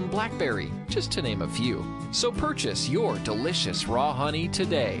Valley, and Blackberry, just to name a few. So purchase your delicious raw honey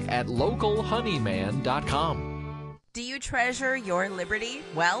today at LocalHoneyman.com. Do you treasure your liberty?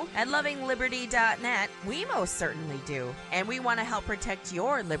 Well, at lovingliberty.net, we most certainly do. And we want to help protect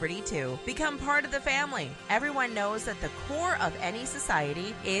your liberty too. Become part of the family. Everyone knows that the core of any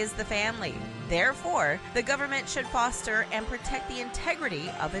society is the family. Therefore, the government should foster and protect the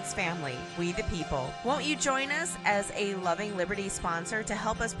integrity of its family, we the people. Won't you join us as a Loving Liberty sponsor to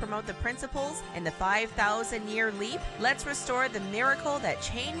help us promote the principles in the 5,000-year leap? Let's restore the miracle that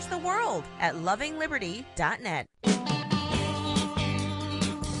changed the world at lovingliberty.net.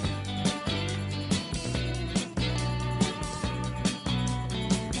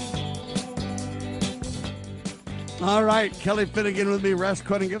 All right, Kelly Finnegan with me,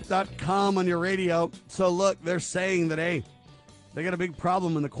 RestQuotingGift.com on your radio. So look, they're saying that, hey, they got a big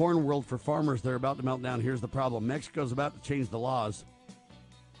problem in the corn world for farmers. They're about to melt down. Here's the problem. Mexico's about to change the laws.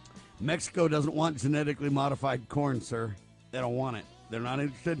 Mexico doesn't want genetically modified corn, sir. They don't want it. They're not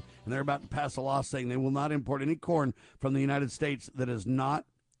interested, and they're about to pass a law saying they will not import any corn from the United States that is not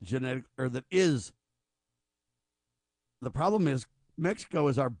genetic, or that is. The problem is Mexico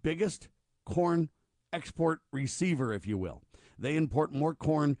is our biggest corn export receiver, if you will. They import more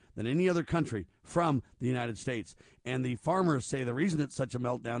corn than any other country from the United States. And the farmers say the reason it's such a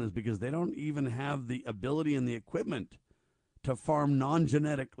meltdown is because they don't even have the ability and the equipment to farm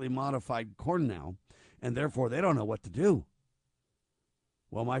non-genetically modified corn now, and therefore they don't know what to do.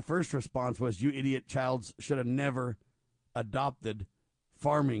 Well, my first response was, you idiot childs should have never adopted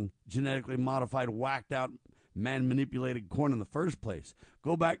farming genetically modified, whacked out, man-manipulated corn in the first place.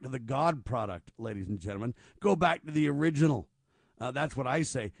 Go back to the God product, ladies and gentlemen. Go back to the original. That's what I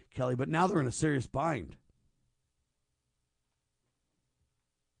say, Kelly. But now they're in a serious bind.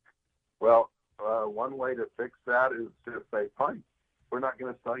 Well, one way to fix that is to say, fine, we're not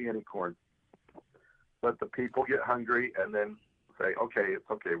going to sell you any corn. Let the people get hungry and then say, okay,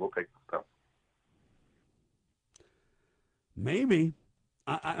 it's okay, we'll take the stuff. Maybe.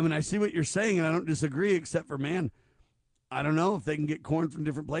 I mean, I see what you're saying, and I don't disagree, except for, man, I don't know if they can get corn from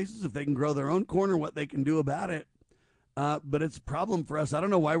different places, if they can grow their own corn, or what they can do about it. But it's a problem for us. I don't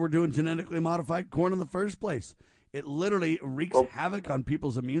know why we're doing genetically modified corn in the first place. It literally wreaks havoc on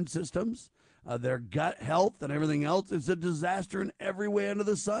people's immune systems, their gut health, and everything else. It's a disaster in every way under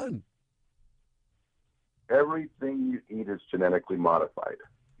the sun. Everything you eat is genetically modified.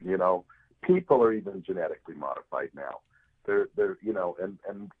 You know, people are even genetically modified now. They're you know, and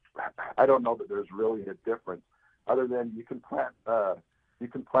I don't know that there's really a difference other than you can plant a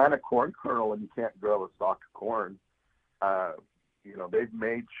corn kernel and you can't grow a stalk of corn. You know, they've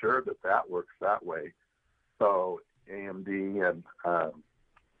made sure that works that way. So AMD and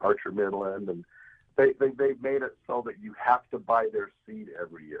Archer Midland, and they've made it so that you have to buy their seed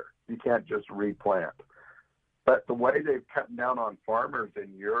every year. You can't just replant. But the way they've cut down on farmers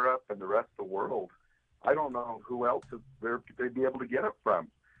in Europe and the rest of the world, I don't know who else they'd be able to get it from.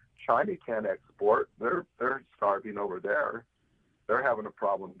 China can't export. They're starving over there. They're having a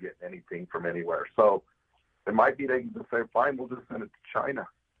problem getting anything from anywhere. So it might be they can just say, fine, we'll just send it to China.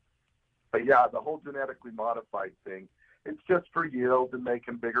 But yeah, the whole genetically modified thing, it's just for yield and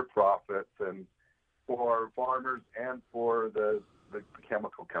making bigger profits, and for farmers and for the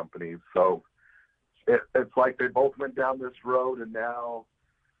chemical companies. So it's like they both went down this road, and now,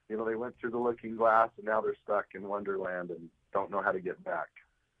 you know, they went through the looking glass, and now they're stuck in Wonderland and don't know how to get back.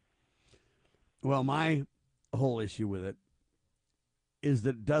 Well, my whole issue with it is that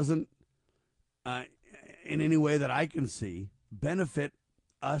it doesn't, in any way that I can see, benefit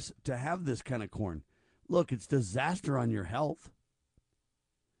us to have this kind of corn. Look, it's disaster on your health.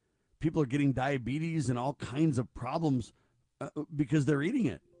 People are getting diabetes and all kinds of problems because they're eating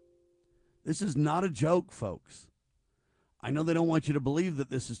it. This is not a joke, folks. I know they don't want you to believe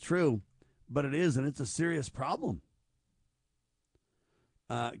that this is true, but it is, and it's a serious problem,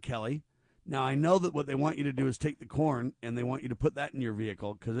 Kelly. Now, I know that what they want you to do is take the corn, and they want you to put that in your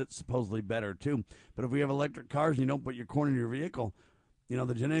vehicle because it's supposedly better, too. But if we have electric cars and you don't put your corn in your vehicle, you know,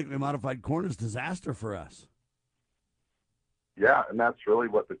 the genetically modified corn is disaster for us. Yeah, and that's really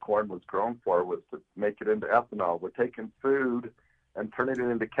what the corn was grown for, was to make it into ethanol. We're taking food and turning it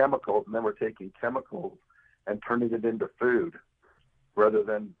into chemicals, and then we're taking chemicals and turning it into food rather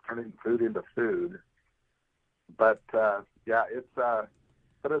than turning food into food. But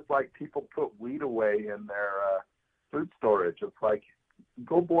but it's like people put wheat away in their food storage. It's like,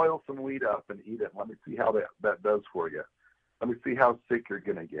 go boil some wheat up and eat it. Let me see how that does for you. Let me see how sick you're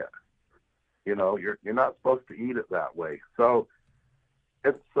going to get. You know, you're not supposed to eat it that way. So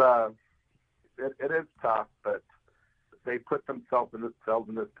it's it is tough, but they put themselves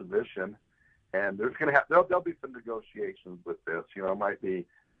in this position, and there'll be some negotiations with this. You know, it might be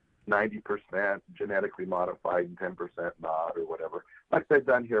 90% genetically modified and 10% not, or whatever, like they've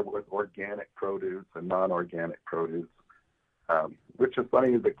done here with organic produce and non-organic produce. Which is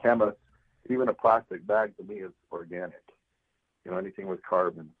funny, as a chemist, even a plastic bag to me is organic. You know, anything with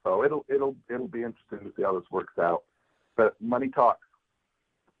carbon. So it'll be interesting to see how this works out. But money talks.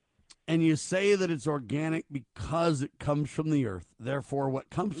 And you say that it's organic because it comes from the earth. Therefore, what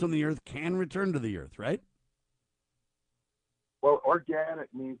comes from the earth can return to the earth, right? Well,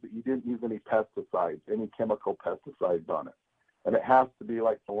 organic means that you didn't use any pesticides, any chemical pesticides on it. And it has to be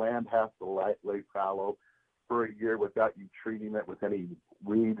like the land has to lay fallow for a year without you treating it with any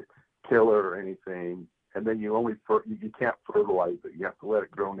weed killer or anything. And then you can't fertilize it. You have to let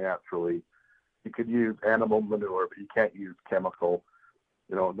it grow naturally. You could use animal manure, but you can't use chemical,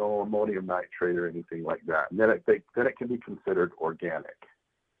 you know, no ammonium nitrate or anything like that. And then it can be considered organic.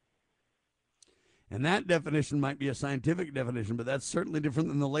 And that definition might be a scientific definition, but that's certainly different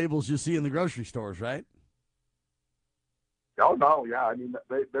than the labels you see in the grocery stores, right? Oh, no, yeah. I mean,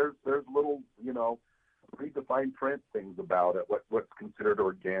 there's little, you know, redefined print things about it, what's considered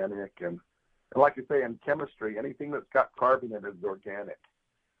organic. And like I say, in chemistry, anything that's got carbon in it is organic.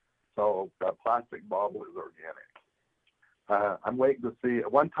 So a plastic bottle is organic. I'm waiting to see.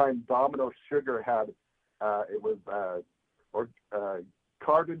 At one time, Domino Sugar had, it was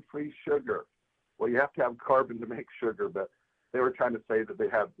carbon-free sugar. Well, you have to have carbon to make sugar, but they were trying to say that they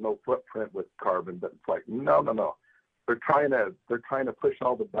have no footprint with carbon. But it's like, no. They're trying to push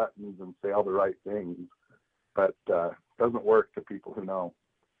all the buttons and say all the right things, but it doesn't work to people who know.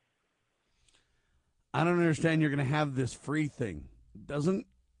 I don't understand. You're going to have this free thing. Isn't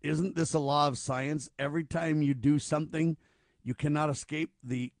this a law of science? Every time you do something, you cannot escape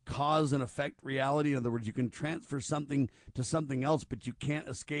the cause and effect reality. In other words, you can transfer something to something else, but you can't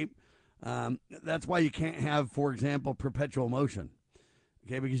escape. That's why you can't have, for example, perpetual motion.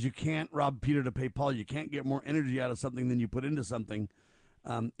 Okay, because you can't rob Peter to pay Paul. You can't get more energy out of something than you put into something.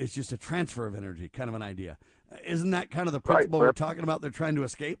 It's just a transfer of energy, kind of an idea. Isn't that kind of the principle we're talking about? They're trying to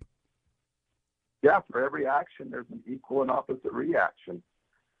escape? Yeah, for every action, there's an equal and opposite reaction.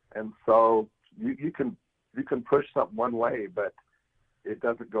 And so you can push something one way, but it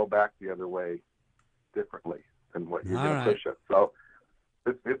doesn't go back the other way differently than what you're going to push it. So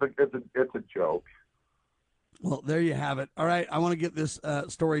it's a joke. Well, there you have it. All right, I want to get this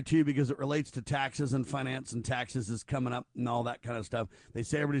story to you because it relates to taxes and finance, and taxes is coming up and all that kind of stuff. They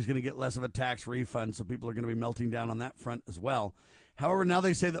say everybody's going to get less of a tax refund, so people are going to be melting down on that front as well. However, now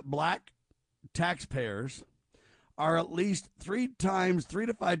they say that black taxpayers are at least 3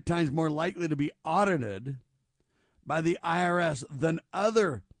 to 5 times more likely to be audited by the IRS than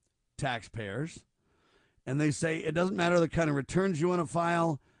other taxpayers. And they say it doesn't matter the kind of returns you want to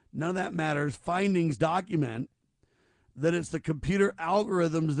file. None of that matters. Findings document that it's the computer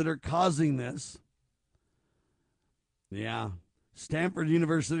algorithms that are causing this. Yeah. Stanford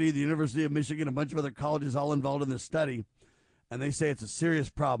University, the University of Michigan, a bunch of other colleges all involved in this study. And they say it's a serious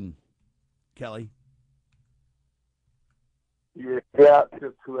problem. Kelly? Yeah, it's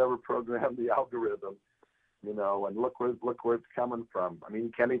just whoever programmed the algorithm, you know, and look where it's coming from. I mean,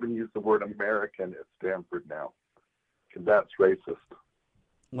 you can't even use the word American at Stanford now because that's racist.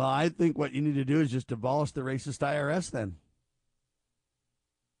 Well, I think what you need to do is just abolish the racist IRS then.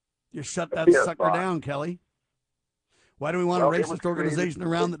 Just shut that sucker down, Kelly. Why do we want a racist organization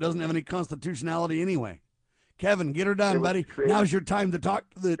around that doesn't have any constitutionality anyway? Kevin, get her done, buddy. Now's your time to talk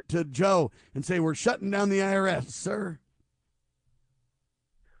to Joe and say we're shutting down the IRS, sir.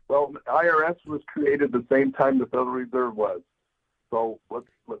 Well, the IRS was created the same time the Federal Reserve was. So let's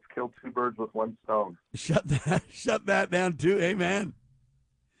kill 2 birds with 1 stone. Shut that down too. Amen.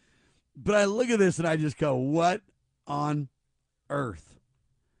 But I look at this and I just go, what on earth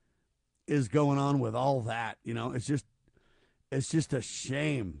is going on with all that? You know, it's just a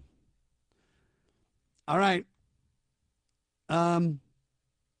shame. All right.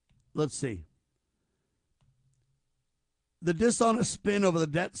 Let's see. The dishonest spin over the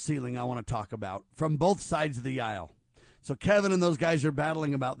debt ceiling I want to talk about from both sides of the aisle. So Kevin and those guys are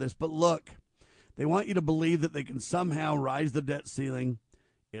battling about this, but look, they want you to believe that they can somehow rise the debt ceiling.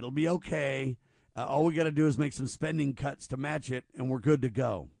 It'll be okay. All we got to do is make some spending cuts to match it, and we're good to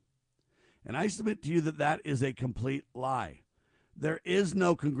go. And I submit to you that that is a complete lie. There is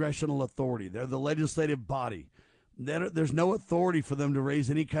no congressional authority. They're the legislative body. There's no authority for them to raise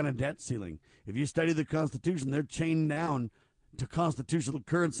any kind of debt ceiling. If you study the Constitution, they're chained down to constitutional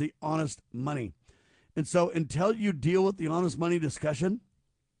currency, honest money. And so until you deal with the honest money discussion,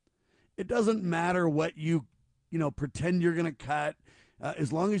 it doesn't matter what you pretend you're going to cut.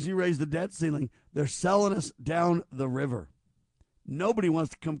 As long as you raise the debt ceiling, they're selling us down the river. Nobody wants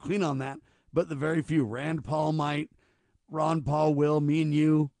to come clean on that, but the very few. Rand Paul might, Ron Paul will, me and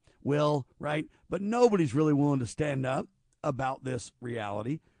you will, right? But nobody's really willing to stand up about this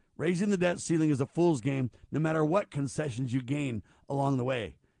reality. Raising the debt ceiling is a fool's game, no matter what concessions you gain along the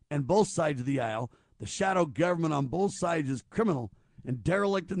way. And both sides of the aisle, the shadow government on both sides is criminal and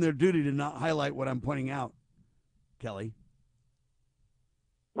derelict in their duty to not highlight what I'm pointing out. Kelly?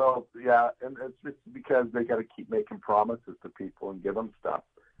 Well, yeah, and it's just because they got to keep making promises to people and give them stuff.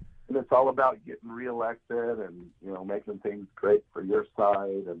 And it's all about getting reelected and, making things great for your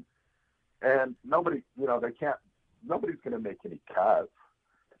side. And nobody, nobody's going to make any cuts,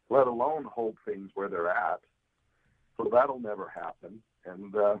 let alone hold things where they're at. So that'll never happen.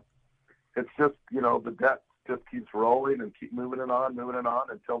 And it's just, the debt just keeps rolling and keep moving it on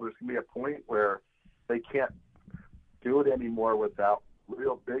until there's going to be a point where they can't do it anymore without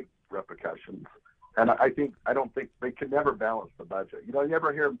real big repercussions. And I don't think they could never balance the budget. You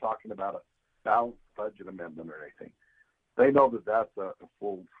never hear them talking about a balanced budget amendment or anything. They know that that's a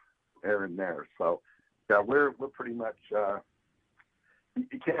fool's errand there. So, yeah, we're pretty much,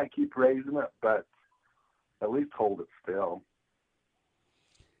 you can't keep raising it, but at least hold it still.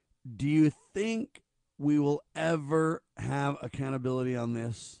 Do you think we will ever have accountability on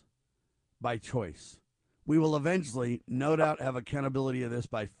this by choice? We will eventually, no doubt, have accountability of this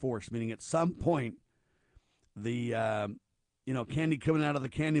by force, meaning at some point the candy coming out of the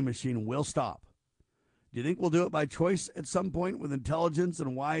candy machine will stop. Do you think we'll do it by choice at some point with intelligence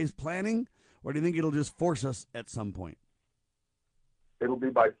and wise planning, or do you think it'll just force us at some point? It'll be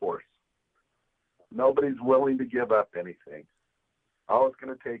by force. Nobody's willing to give up anything. All it's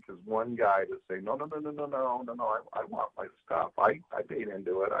going to take is one guy to say, no, I want my stuff. I paid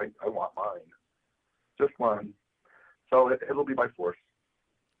into it. I want mine. Just one. So it'll be by force.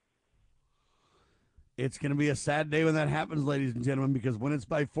 It's going to be a sad day when that happens, ladies and gentlemen, because when it's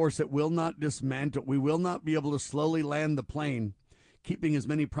by force, it will not dismantle. We will not be able to slowly land the plane, keeping as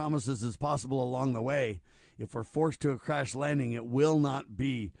many promises as possible along the way. If we're forced to a crash landing, it will not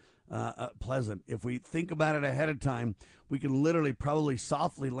be pleasant. If we think about it ahead of time, we can literally probably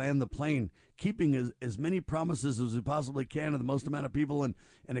softly land the plane, keeping as many promises as we possibly can to the most amount of people and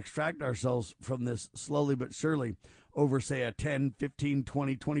extract ourselves from this slowly but surely over, say, a 10, 15,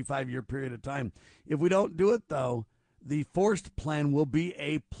 20, 25-year period of time. If we don't do it, though, the forced plan will be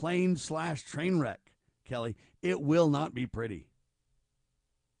a plane/train wreck, Kelly. It will not be pretty.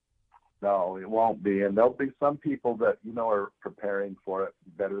 No, it won't be. And there'll be some people that, are preparing for it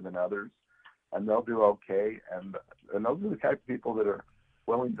better than others, and they'll do okay. And those are the type of people that are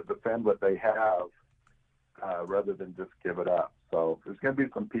willing to defend what they have rather than just give it up. So there's going to be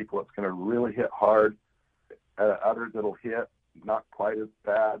some people that's going to really hit hard. Others it'll hit not quite as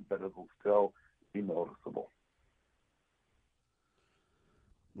bad, but it'll still be noticeable.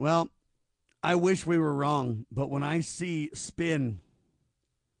 Well, I wish we were wrong, but when I see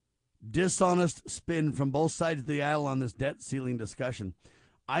dishonest spin from both sides of the aisle on this debt ceiling discussion,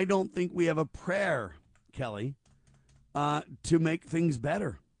 I don't think we have a prayer, Kelly, to make things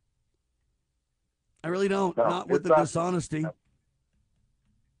better. I really don't. No, not with the dishonesty.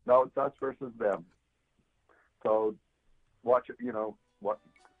 No, it's us versus them. So watch it,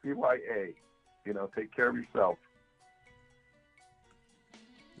 CYA, take care of yourself.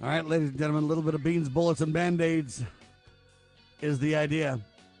 All right, ladies and gentlemen, a little bit of beans, bullets, and Band-Aids is the idea.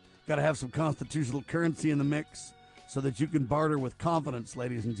 Got to have some constitutional currency in the mix so that you can barter with confidence,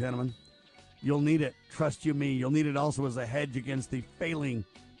 ladies and gentlemen. You'll need it. Trust you me. You'll need it also as a hedge against the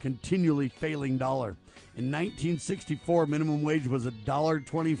continually failing dollar. In 1964, minimum wage was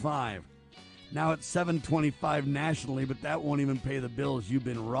 $1.25. Now it's $7.25 nationally, but that won't even pay the bills. You've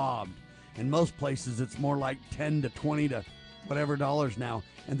been robbed. In most places, it's more like 10 to 20 to whatever dollars now,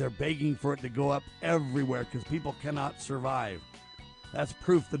 and they're begging for it to go up everywhere because people cannot survive. That's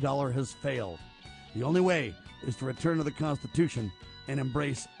proof the dollar has failed. The only way is to return to the Constitution and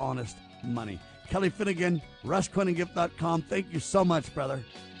embrace honest money. Kelly Finnegan, RussQuinnandGift.com. Thank you so much, brother.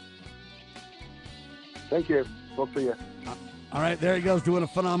 Thank you. We'll see you. All right, there he goes, doing a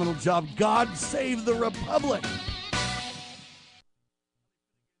phenomenal job. God save the Republic.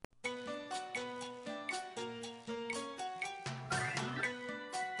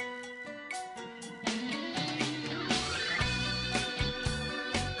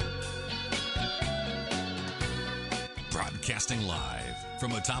 Broadcasting live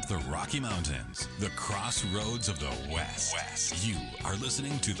from atop the Rocky Mountains, the crossroads of the West. You are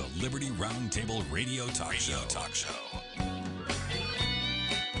listening to the Liberty Roundtable Radio Talk Show.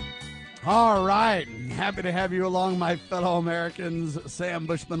 All right. Happy to have you along, my fellow Americans. Sam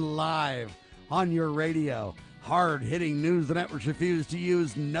Bushman live on your radio. Hard-hitting news the networks refuse to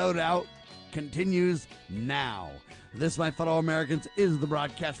use, no doubt, continues now. This, my fellow Americans, is the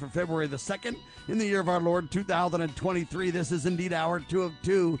broadcast for February the 2nd in the year of our Lord 2023. This is indeed hour 2 of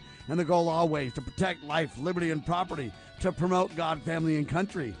 2, and the goal always to protect life, liberty, and property, to promote God, family, and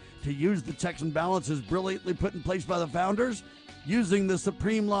country, to use the checks and balances brilliantly put in place by the founders, using the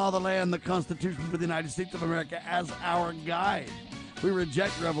supreme law of the land, the Constitution for the United States of America, as our guide. We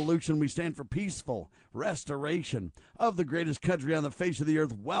reject revolution. We stand for peaceful restoration of the greatest country on the face of the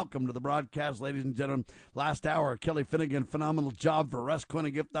earth. Welcome to the broadcast, ladies and gentlemen. Last hour, Kelly Finnegan, phenomenal job for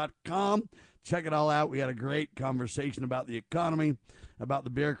RussQuinnagift.com. Check it all out. We had a great conversation about the economy, about the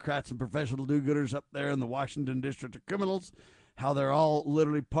bureaucrats and professional do-gooders up there in the Washington District of Criminals, how they're all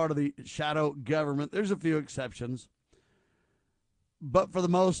literally part of the shadow government. There's a few exceptions, but for the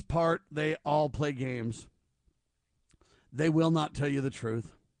most part, they all play games. They will not tell you the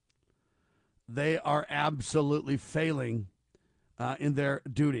truth. They are absolutely failing in their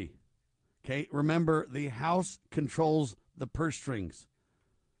duty. Okay, remember, the House controls the purse strings,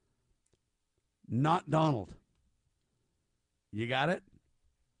 not Donald. You got it?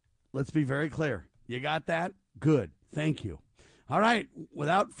 Let's be very clear. You got that? Good. Thank you. All right,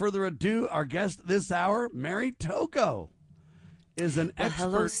 without further ado, our guest this hour, Mary Tocco, is an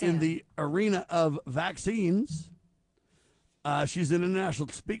expert in the arena of vaccines. She's an international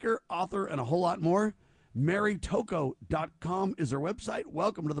speaker, author, and a whole lot more. MaryTocco.com is her website.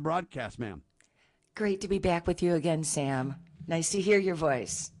 Welcome to the broadcast, ma'am. Great to be back with you again, Sam. Nice to hear your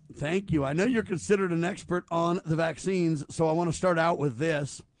voice. Thank you. I know you're considered an expert on the vaccines, so I want to start out with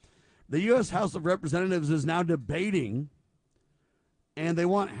this. The U.S. House of Representatives is now debating, and they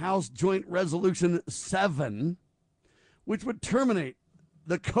want House Joint Resolution 7, which would terminate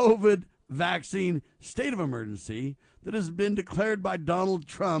the COVID vaccine state of emergency that has been declared by Donald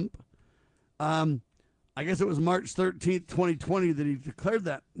Trump. I guess it was March 13th, 2020 that he declared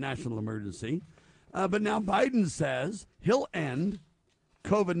that national emergency. But now Biden says he'll end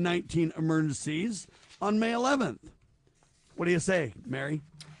COVID-19 emergencies on May 11th. What do you say, Mary?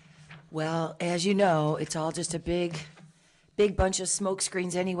 Well, as you know, it's all just a big bunch of smoke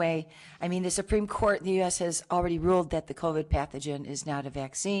screens anyway. I mean, the Supreme Court in the U.S. has already ruled that the COVID pathogen is not a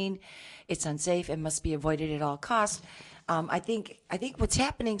vaccine. It's unsafe and must be avoided at all costs. I think what's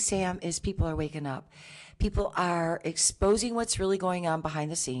happening, Sam, is people are waking up. People are exposing what's really going on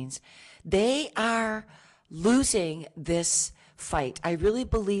behind the scenes. They are losing this fight. I really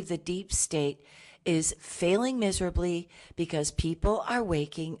believe the deep state is failing miserably because people are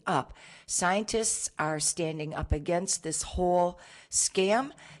waking up. Scientists are standing up against this whole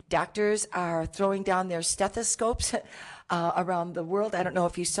scam. Doctors are throwing down their stethoscopes around the world. I don't know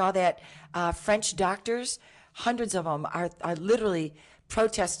if you saw that. French doctors, hundreds of them, are literally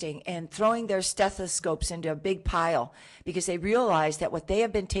protesting and throwing their stethoscopes into a big pile because they realize that what they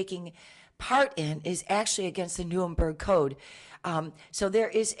have been taking part in is actually against the Nuremberg Code. So there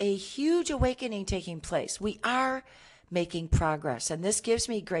is a huge awakening taking place. We are making progress, and this gives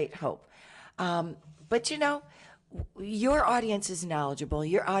me great hope. But, you know, your audience is knowledgeable.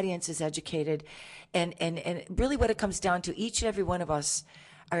 Your audience is educated. And really what it comes down to, each and every one of us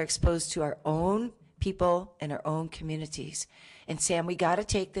are exposed to our own people and our own communities. And, Sam, we got to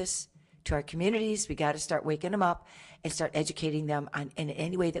take this to our communities. We got to start waking them up and start educating them in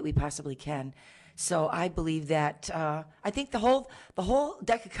any way that we possibly can. So I believe that I think the whole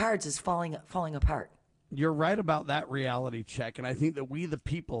deck of cards is falling apart. You're right about that reality check, and I think that we, the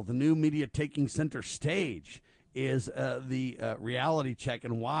people, the new media taking center stage, is the reality check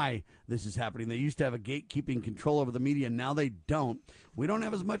and why this is happening. They used to have a gatekeeping control over the media, and now they don't. We don't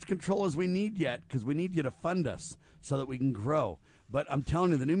have as much control as we need yet because we need you to fund us so that we can grow. But I'm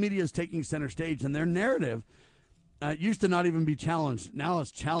telling you, the new media is taking center stage, and their narrative used to not even be challenged. Now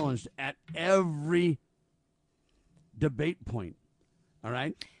it's challenged at every debate point. All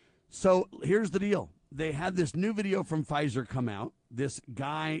right? So here's the deal. They had this new video from Pfizer come out. This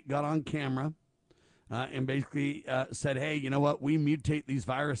guy got on camera and basically said, hey, you know what? We mutate these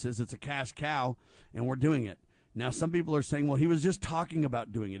viruses. It's a cash cow, and we're doing it. Now, some people are saying, well, he was just talking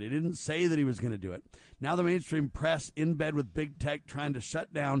about doing it. He didn't say that he was going to do it. Now the mainstream press in bed with big tech trying to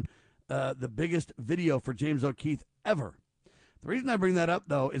shut down the biggest video for James O'Keefe ever. The reason I bring that up,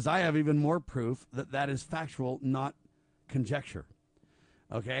 though, is I have even more proof that that is factual, not conjecture.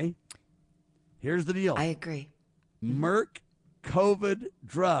 Okay? Here's the deal. I agree. Merck COVID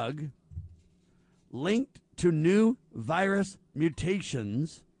drug linked to new virus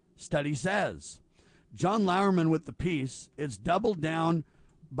mutations, study says. John Lauerman with the piece. It's doubled down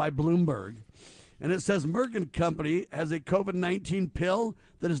by Bloomberg. And it says Merck & Company has a COVID-19 pill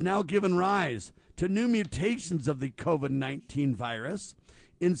that has now given rise to new mutations of the COVID-19 virus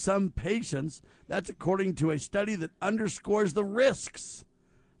in some patients. That's according to a study that underscores the risks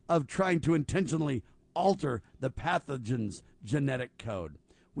of trying to intentionally alter the pathogen's genetic code.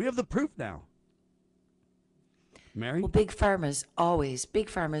 We have the proof now. Mary? Well, Big Pharma's always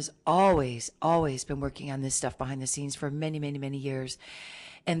been working on this stuff behind the scenes for many, many, many years.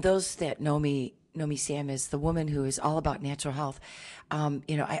 And those that know me, Sam, is the woman who is all about natural health. I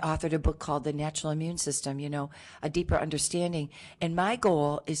authored a book called The Natural Immune System, a deeper understanding. And my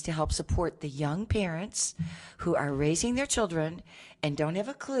goal is to help support the young parents who are raising their children and don't have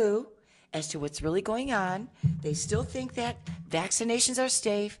a clue as to what's really going on. They still think that vaccinations are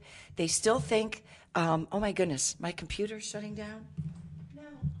safe. They still think, oh my goodness, my computer's shutting down.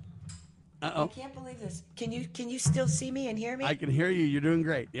 Uh-oh. I can't believe this. Can you still see me and hear me? I can hear you. You're doing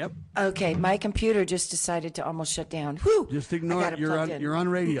great. Yep. Okay, my computer just decided to almost shut down. Whew! Just ignore it. You're on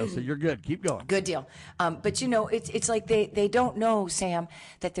radio, so you're good. Keep going. Good deal. But it's like they don't know, Sam,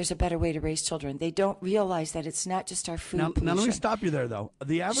 that there's a better way to raise children. They don't realize that it's not just our food pollution. Now let me stop you there, though.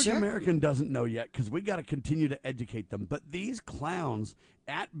 The average Sure. American doesn't know yet because we got to continue to educate them. But these clowns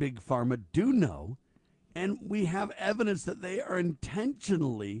at Big Pharma do know, and we have evidence that they are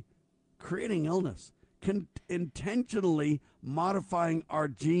intentionally creating illness, intentionally modifying our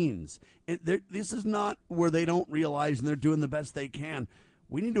genes. This is not where they don't realize and they're doing the best they can.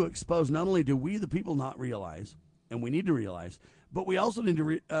 We need to expose, not only do we the people not realize, and we need to realize, but we also need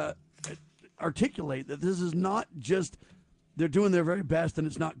to articulate that this is not just they're doing their very best and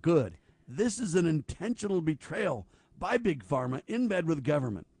it's not good. This is an intentional betrayal by Big Pharma in bed with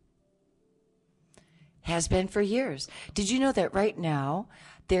government. Has been for years. Did you know that right now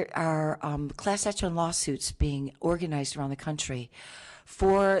there are class action lawsuits being organized around the country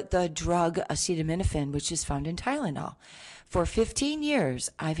for the drug acetaminophen, which is found in Tylenol? For 15 years,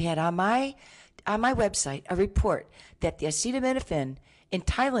 I've had on my website a report that the acetaminophen in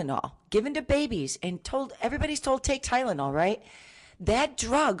Tylenol given to babies and everybody's told take Tylenol, right? That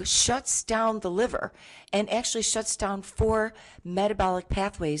drug shuts down the liver and actually shuts down 4 metabolic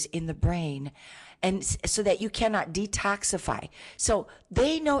pathways in the brain, and so that you cannot detoxify. So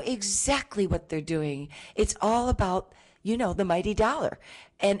they know exactly what they're doing. It's all about, the mighty dollar.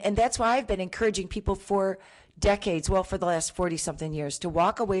 And that's why I've been encouraging people for decades, for the last 40-something years, to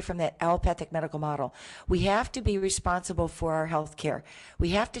walk away from that allopathic medical model. We have to be responsible for our health care. We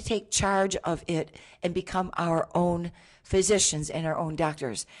have to take charge of it and become our own physicians and our own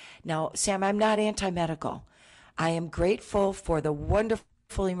doctors. Now, Sam, I'm not anti-medical. I am grateful for the wonderful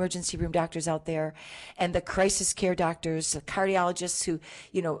emergency room doctors out there and the crisis care doctors, the cardiologists who,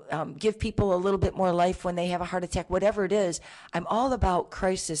 give people a little bit more life when they have a heart attack, whatever it is. I'm all about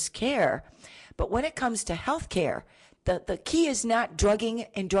crisis care. But when it comes to health care, the key is not drugging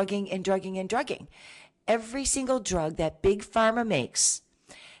and drugging and drugging and drugging. Every single drug that Big Pharma makes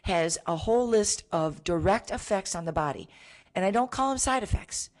has a whole list of direct effects on the body. And I don't call them side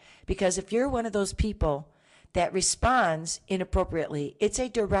effects, because if you're one of those people that responds inappropriately, it's a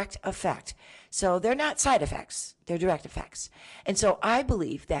direct effect. So they're not side effects, they're direct effects. And so I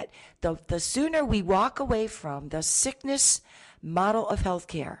believe that the sooner we walk away from the sickness model of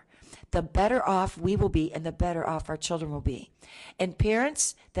healthcare, the better off we will be and the better off our children will be. And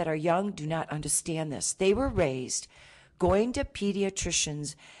parents that are young do not understand this. They were raised going to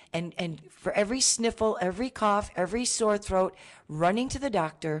pediatricians and for every sniffle, every cough, every sore throat, running to the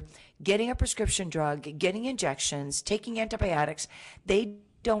doctor, getting a prescription drug, getting injections, taking antibiotics. They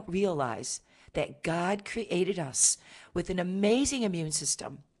don't realize that God created us with an amazing immune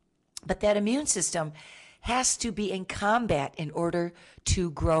system. But that immune system has to be in combat in order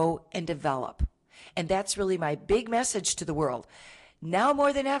to grow and develop. And that's really my big message to the world. Now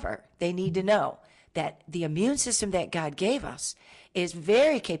more than ever, they need to know that the immune system that God gave us is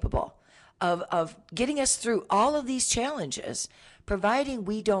very capable of getting us through all of these challenges, providing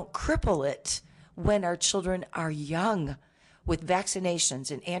we don't cripple it when our children are young with vaccinations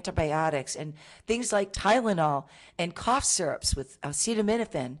and antibiotics and things like Tylenol and cough syrups with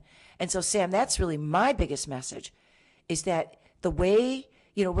acetaminophen. And so, Sam, that's really my biggest message, is that the way,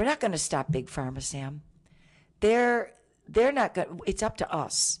 we're not going to stop Big Pharma, Sam. They're not going. It's up to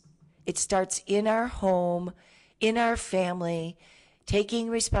us. It starts in our home, in our family, taking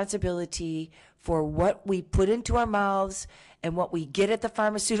responsibility for what we put into our mouths and what we get at the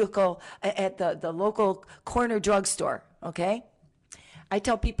pharmaceutical, at the local corner drugstore, okay? I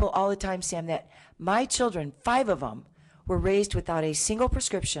tell people all the time, Sam, that my children, 5 of them, were raised without a single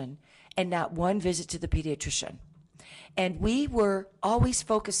prescription and not one visit to the pediatrician. And we were always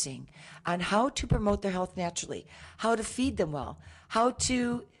focusing on how to promote their health naturally, how to feed them well, how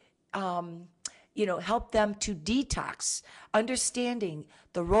to, help them to detox, understanding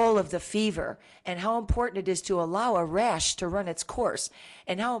the role of the fever and how important it is to allow a rash to run its course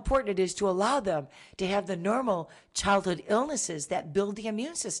and how important it is to allow them to have the normal childhood illnesses that build the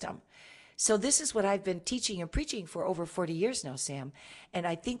immune system. So this is what I've been teaching and preaching for over 40 years now, Sam. And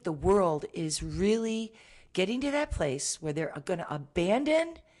I think the world is really getting to that place where they're going to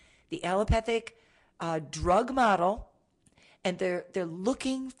abandon the allopathic drug model, and they're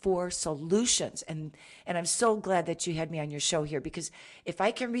looking for solutions. And I'm so glad that you had me on your show here, because if I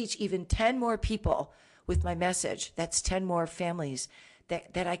can reach even 10 more people with my message, that's 10 more families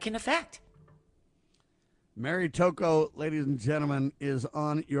that I can affect. Mary Tocco, ladies and gentlemen, is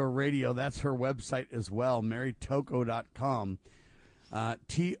on your radio. That's her website as well, marytocco.com.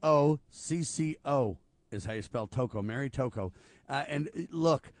 Tocco is how you spell Tocco, Mary Tocco. And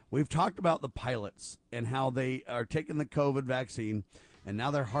look, we've talked about the pilots and how they are taking the COVID vaccine, and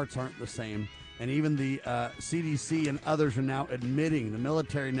now their hearts aren't the same. And even the CDC and others are now admitting, the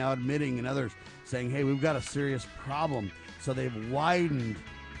military now admitting, and others saying, hey, we've got a serious problem. So they've widened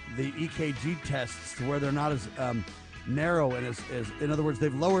the EKG tests to where they're not as narrow and as, in other words,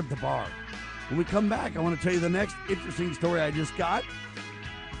 they've lowered the bar. When we come back, I want to tell you the next interesting story I just got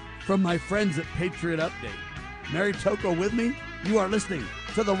from my friends at Patriot Update. Mary Tocco with me. You are listening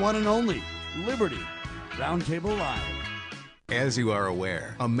to the one and only Liberty Roundtable Live. As you are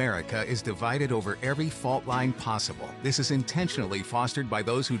aware, America is divided over every fault line possible. This is intentionally fostered by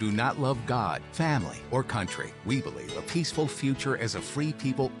those who do not love God, family, or country. We believe a peaceful future as a free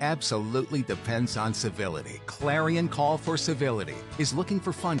people absolutely depends on civility. Clarion Call for Civility is looking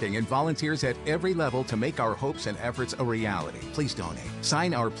for funding and volunteers at every level to make our hopes and efforts a reality. Please donate,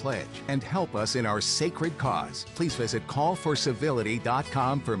 sign our pledge, and help us in our sacred cause. Please visit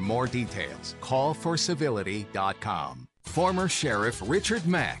callforcivility.com for more details. Callforcivility.com. Former Sheriff Richard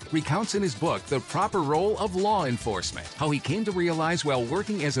Mack recounts in his book The Proper Role of Law Enforcement how he came to realize while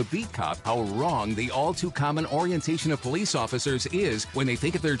working as a beat cop how wrong the all-too-common orientation of police officers is when they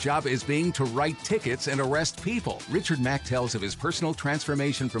think of their job as being to write tickets and arrest people. Richard Mack tells of his personal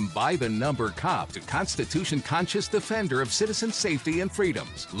transformation from by-the-number cop to Constitution-conscious defender of citizen safety and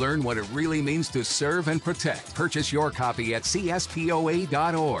freedoms. Learn what it really means to serve and protect. Purchase your copy at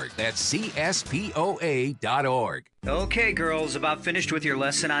CSPOA.org. That's CSPOA.org. Okay, girls, about finished with your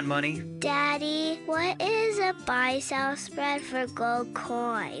lesson on money? Daddy, what is a buy-sell spread for gold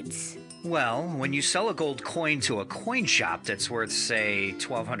coins? Well, when you sell a gold coin to a coin shop that's worth, say,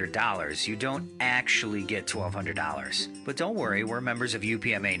 $1,200, you don't actually get $1,200. But don't worry, we're members of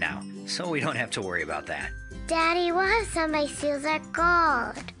UPMA now, so we don't have to worry about that. Daddy, what if somebody steals our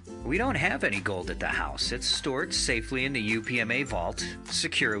gold? We don't have any gold at the house. It's stored safely in the UPMA vault,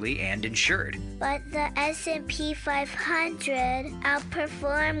 securely and insured. But the S&P 500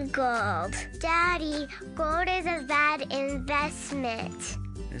 outperformed gold. Daddy, gold is a bad investment.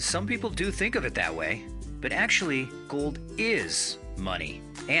 Some people do think of it that way, but actually, gold is money.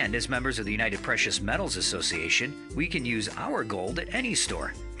 And as members of the United Precious Metals Association, we can use our gold at any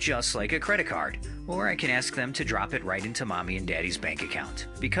store, just like a credit card. Or I can ask them to drop it right into Mommy and Daddy's bank account,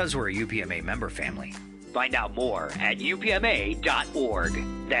 because we're a UPMA member family. Find out more at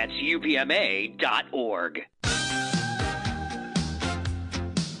upma.org. That's upma.org.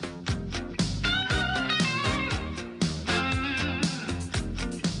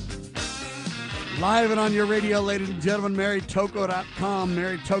 Live and on your radio, ladies and gentlemen, marytocco.com.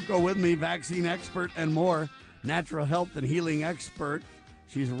 Mary Tocco with me, vaccine expert and more, natural health and healing expert.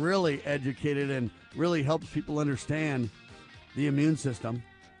 She's really educated and really helps people understand the immune system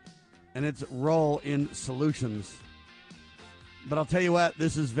and its role in solutions. But I'll tell you what,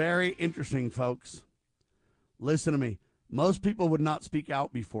 this is very interesting, folks. Listen to me. Most people would not speak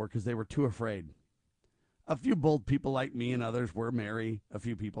out before because they were too afraid. A few bold people like me and others were, Mary, a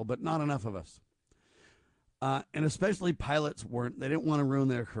few people, but not enough of us. And especially pilots weren't. They didn't want to ruin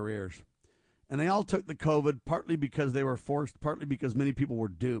their careers. And they all took the COVID, partly because they were forced, partly because many people were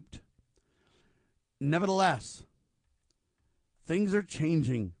duped. Nevertheless, things are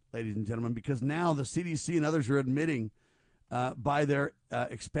changing, ladies and gentlemen, because now the CDC and others are admitting by their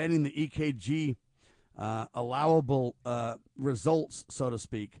expanding the EKG allowable results, so to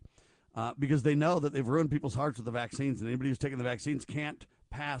speak, because they know that they've ruined people's hearts with the vaccines, and anybody who's taken the vaccines can't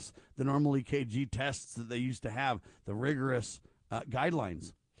pass the normal EKG tests that they used to have, the rigorous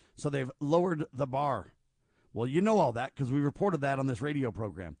guidelines. So they've lowered the bar. Well, you know all that because we reported that on this radio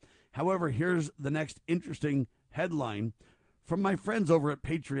program. However, here's the next interesting headline from my friends over at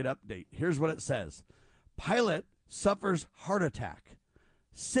Patriot Update. Here's what it says. Pilot suffers heart attack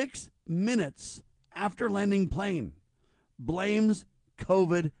 6 minutes after landing plane. Blames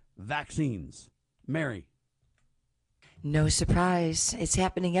COVID vaccines. Mary. No surprise. It's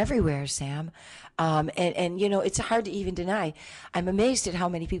happening everywhere, Sam. And you know, it's hard to even deny. I'm amazed at how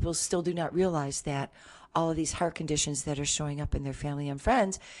many people still do not realize that all of these heart conditions that are showing up in their family and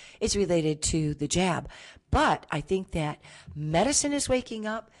friends is related to the jab. But I think that medicine is waking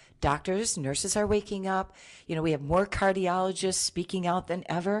up. Doctors, nurses are waking up. You know, we have more cardiologists speaking out than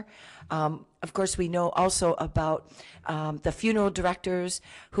ever. Of course, we know also about the funeral directors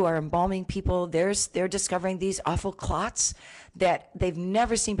who are embalming people. They're discovering these awful clots that they've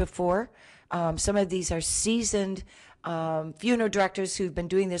never seen before. Some of these are seasoned funeral directors who've been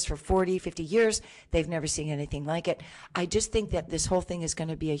doing this for 40, 50 years. They've never seen anything like it. I just think that this whole thing is going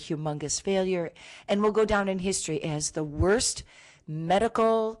to be a humongous failure and will go down in history as the worst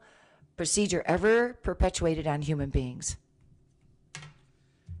medical procedure ever perpetuated on human beings.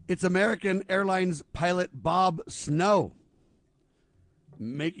 It's American Airlines pilot Bob Snow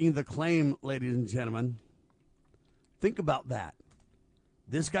making the claim, ladies and gentlemen. Think about that.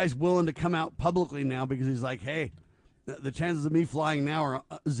 This guy's willing to come out publicly now because he's like, hey, the chances of me flying now are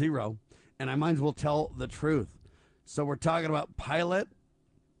 0, and I might as well tell the truth. So we're talking about pilot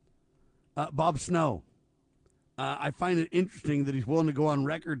Bob Snow. I find it interesting that he's willing to go on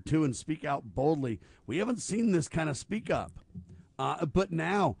record, too, and speak out boldly. We haven't seen this kind of speak up. But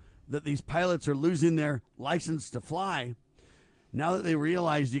now that these pilots are losing their license to fly, now that they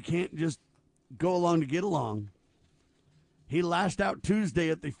realize you can't just go along to get along, he lashed out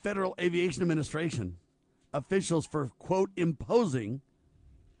Tuesday at the Federal Aviation Administration officials for, quote, imposing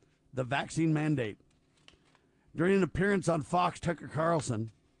the vaccine mandate. During an appearance on Fox, Tucker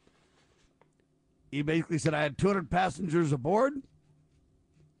Carlson, he basically said, I had 200 passengers aboard,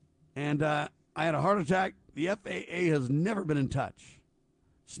 and I had a heart attack. The FAA has never been in touch,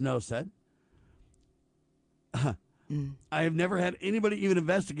 Snow said. I have never had anybody even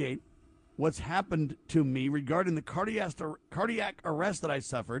investigate what's happened to me regarding the cardiac arrest that I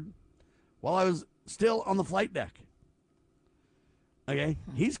suffered while I was still on the flight deck. Okay?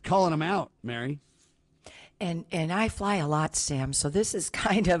 He's calling them out, Mary. And I fly a lot, Sam, so this is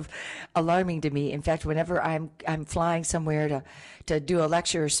kind of alarming to me. In fact, whenever I'm flying somewhere to do a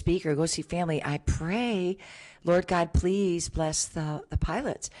lecture or speak or go see family, I pray, Lord God, please bless the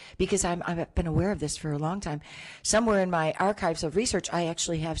pilots, because I've been aware of this for a long time. Somewhere in my archives of research, I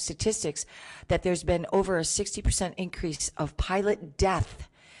actually have statistics that there's been over a 60% increase of pilot death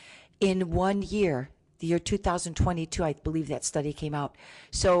in 1 year, the year 2022, I believe that study came out.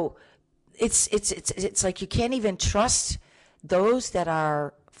 So it's like you can't even trust those that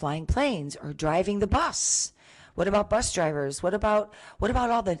are flying planes or driving the bus. What about bus drivers? What about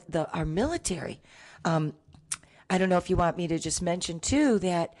all our military? I don't know if you want me to just mention too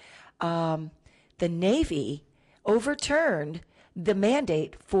that the Navy overturned the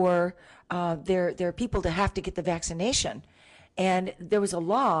mandate for their people to have to get the vaccination. And there was a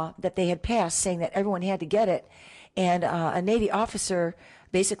law that they had passed saying that everyone had to get it. And a Navy officer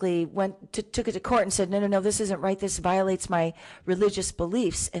basically took it to court and said, no, this isn't right. This violates my religious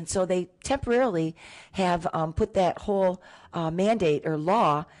beliefs. And so they temporarily have put that whole mandate or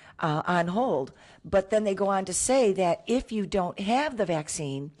law on hold. But then they go on to say that if you don't have the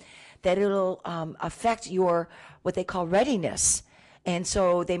vaccine, that it'll affect your what they call readiness. And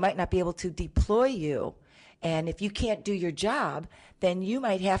so they might not be able to deploy you. And if you can't do your job, then you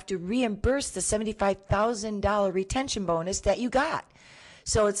might have to reimburse the $75,000 retention bonus that you got.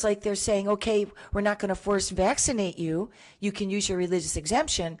 So it's like they're saying, okay, we're not going to force vaccinate you. You can use your religious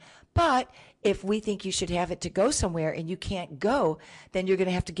exemption. But if we think you should have it to go somewhere and you can't go, then you're going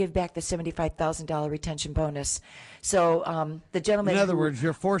to have to give back the $75,000 retention bonus. So the gentleman... In other words,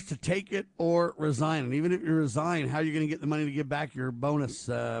 you're forced to take it or resign. And even if you resign, how are you going to get the money to give back your bonus,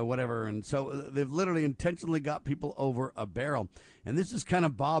 whatever? And so they've literally intentionally got people over a barrel. And this is kind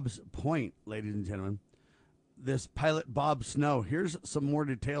of Bob's point, ladies and gentlemen. This pilot, Bob Snow, here's some more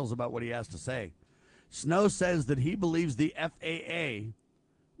details about what he has to say. Snow says that he believes the FAA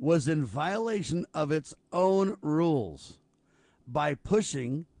was in violation of its own rules by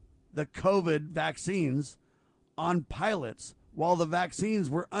pushing the COVID vaccines on pilots while the vaccines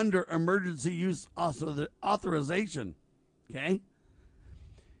were under emergency use authorization. Okay?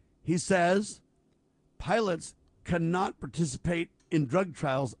 He says pilots cannot participate in drug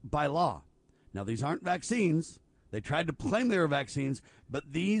trials by law. Now, these aren't vaccines. They tried to claim they were vaccines, but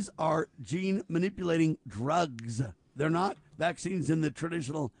these are gene-manipulating drugs. They're not vaccines in the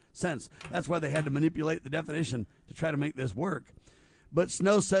traditional sense. That's why they had to manipulate the definition to try to make this work. But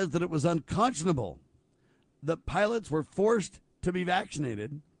Snow says that it was unconscionable that pilots were forced to be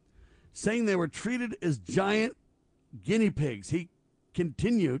vaccinated, saying they were treated as giant guinea pigs. He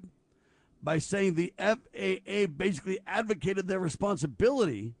continued by saying the FAA basically advocated their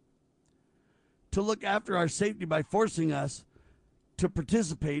responsibility to look after our safety by forcing us to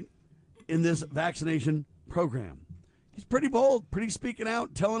participate in this vaccination program. He's pretty bold, pretty speaking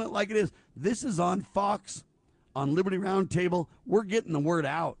out, telling it like it is. This is on Fox, on Liberty Roundtable. We're getting the word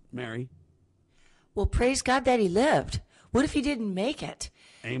out, Mary. Well, praise God that he lived. What if he didn't make it?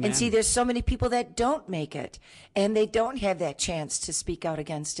 Amen. And see, there's so many people that don't make it, and they don't have that chance to speak out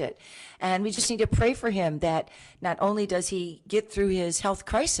against it. And we just need to pray for him that not only does he get through his health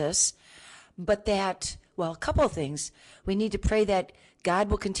crisis, but that, well, a couple of things. We need to pray that God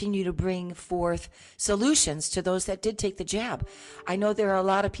will continue to bring forth solutions to those that did take the jab. I know there are a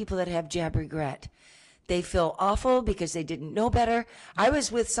lot of people that have jab regret. They feel awful because they didn't know better. I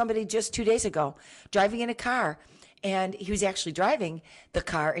was with somebody just 2 days ago driving in a car, and he was actually driving the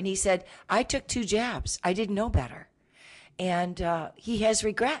car, and he said, I took 2 jabs. I didn't know better. And he has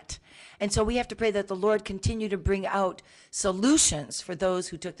regret. And so we have to pray that the Lord continue to bring out solutions for those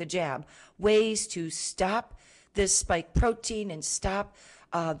who took the jab, ways to stop this spike protein and stop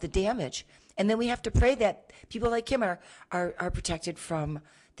the damage. And then we have to pray that people like him are protected from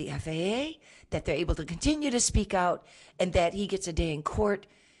the FAA, that they're able to continue to speak out, and that he gets a day in court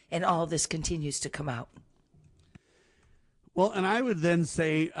and all of this continues to come out. Well, and I would then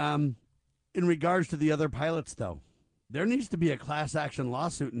say, in regards to the other pilots, though, there needs to be a class action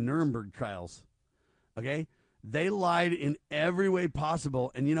lawsuit in Nuremberg trials. Okay? They lied in every way possible.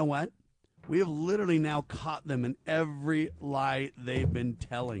 And you know what? We have literally now caught them in every lie they've been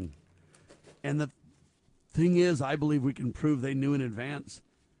telling. And the thing is, I believe we can prove they knew in advance.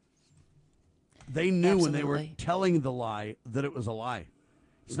 They knew when they were telling the lie that it was a lie.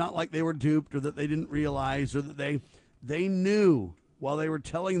 It's not like they were duped or that they didn't realize or that they knew while they were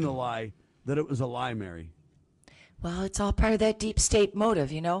telling the lie that it was a lie, Mary. Well, it's all part of that deep state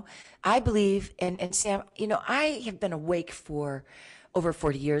motive, you know. I believe, and Sam, you know, I have been awake for over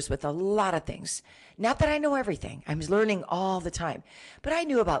 40 years with a lot of things. Not that I know everything. I'm learning all the time. But I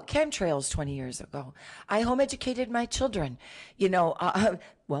knew about chemtrails 20 years ago. I home educated my children. You know,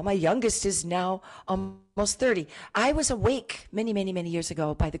 well, my youngest is now almost 30. I was awake many, many, many years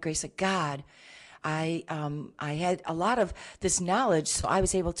ago by the grace of God. I had a lot of this knowledge, so I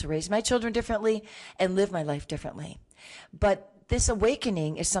was able to raise my children differently and live my life differently. But this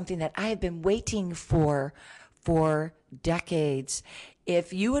awakening is something that I have been waiting for decades.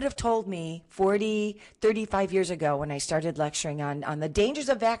 If you would have told me 40, 35 years ago when I started lecturing on the dangers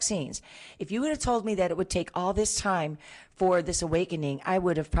of vaccines, if you would have told me that it would take all this time for this awakening, I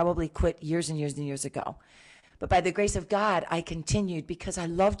would have probably quit years and years and years ago. But by the grace of God, I continued because I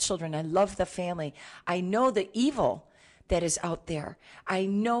love children. I love the family. I know the evil that is out there. I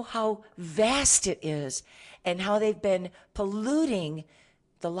know how vast it is and how they've been polluting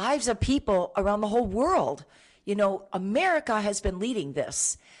the lives of people around the whole world. You know, America has been leading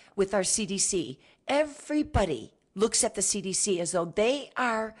this with our CDC. Everybody looks at the CDC as though they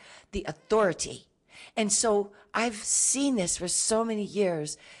are the authority. And so I've seen this for so many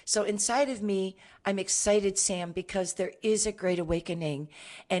years. So inside of me, I'm excited, Sam, because there is a great awakening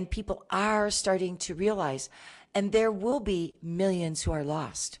and people are starting to realize, and there will be millions who are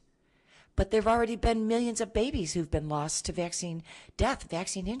lost. But there have already been millions of babies who've been lost to vaccine death,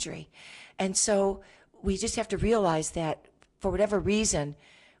 vaccine injury. And so we just have to realize that for whatever reason,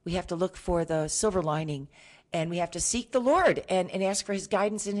 we have to look for the silver lining and we have to seek the Lord and ask for his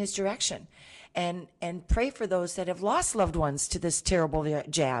guidance and his direction. And pray for those that have lost loved ones to this terrible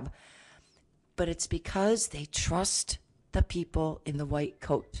jab. But it's because they trust the people in the white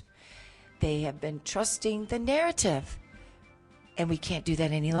coat. They have been trusting the narrative. And we can't do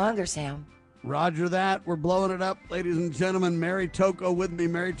that any longer, Sam. Roger that. We're blowing it up, ladies and gentlemen. Mary Tocco with me,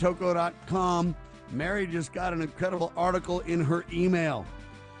 marytocco.com. Mary just got an incredible article in her email.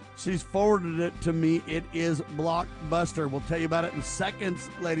 She's forwarded it to me. It is blockbuster. We'll tell you about it in seconds,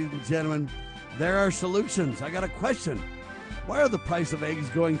 ladies and gentlemen. There are solutions. I got a question. Why are the price of eggs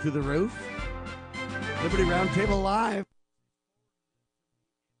going through the roof? Liberty Roundtable Live.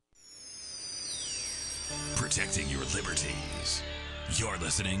 Protecting your liberties. You're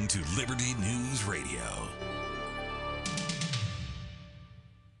listening to Liberty News Radio.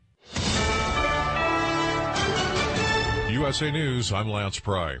 USA News, I'm Lance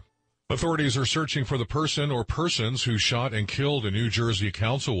Pry. Authorities are searching for the person or persons who shot and killed a New Jersey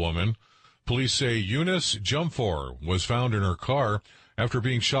councilwoman. Police say Eunice Jumfor was found in her car after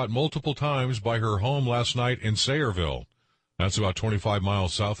being shot multiple times by her home last night in Sayreville. That's about 25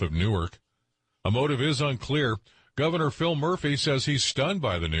 miles south of Newark. A motive is unclear. Governor Phil Murphy says he's stunned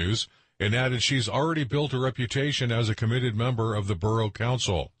by the news and added she's already built a reputation as a committed member of the borough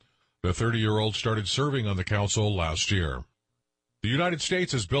council. The 30-year-old started serving on the council last year. The United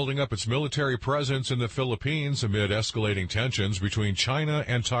States is building up its military presence in the Philippines amid escalating tensions between China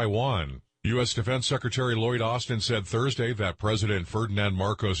and Taiwan. U.S. Defense Secretary Lloyd Austin said Thursday that President Ferdinand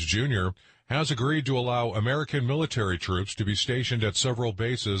Marcos Jr. has agreed to allow American military troops to be stationed at several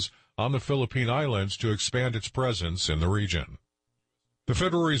bases on the Philippine Islands to expand its presence in the region. The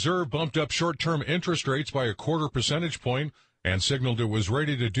Federal Reserve bumped up short-term interest rates by a 0.25 percentage point and signaled it was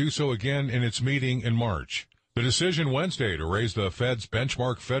ready to do so again in its meeting in March. The decision Wednesday to raise the Fed's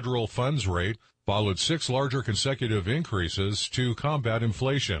benchmark federal funds rate followed 6 larger consecutive increases to combat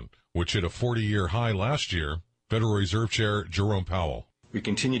inflation, which hit a 40-year high last year. Federal Reserve Chair Jerome Powell. We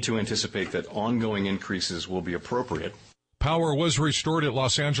continue to anticipate that ongoing increases will be appropriate. Power was restored at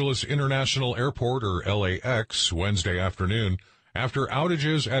Los Angeles International Airport, or LAX, Wednesday afternoon after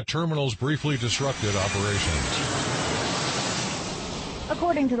outages at terminals briefly disrupted operations.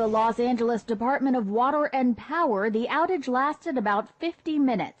 According to the Los Angeles Department of Water and Power, the outage lasted about 50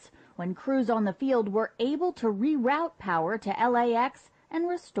 minutes when crews on the field were able to reroute power to LAX and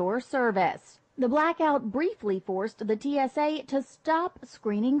restore service. The blackout briefly forced the TSA to stop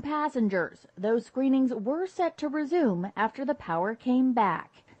screening passengers. Those screenings were set to resume after the power came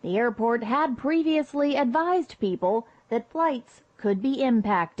back. The airport had previously advised people that flights could be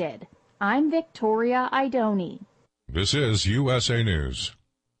impacted. I'm Victoria Idoni. This is USA News.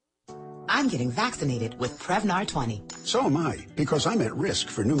 I'm getting vaccinated with Prevnar 20. So am I, because I'm at risk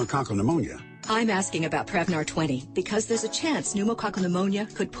for pneumococcal pneumonia. I'm asking about Prevnar 20 because there's a chance pneumococcal pneumonia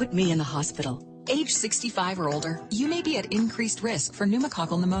could put me in the hospital. Age 65 or older, you may be at increased risk for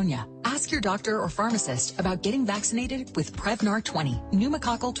pneumococcal pneumonia. Ask your doctor or pharmacist about getting vaccinated with Prevnar 20,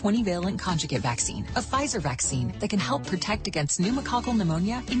 pneumococcal 20-valent conjugate vaccine, a Pfizer vaccine that can help protect against pneumococcal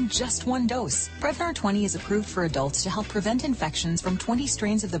pneumonia in just 1 dose. Prevnar 20 is approved for adults to help prevent infections from 20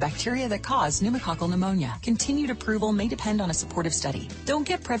 strains of the bacteria that cause pneumococcal pneumonia. Continued approval may depend on a supportive study. Don't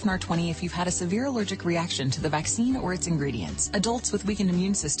get Prevnar 20 if you've had a severe allergic reaction to the vaccine or its ingredients. Adults with weakened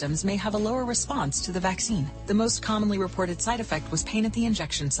immune systems may have a lower response to the vaccine. The most commonly reported side effect was pain at the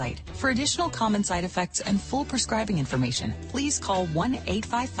injection site. For additional common side effects and full prescribing information, please call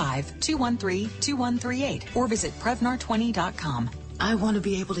 1-855-213-2138 or visit Prevnar20.com. I want to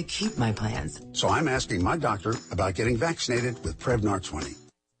be able to keep my plans. So I'm asking my doctor about getting vaccinated with Prevnar 20.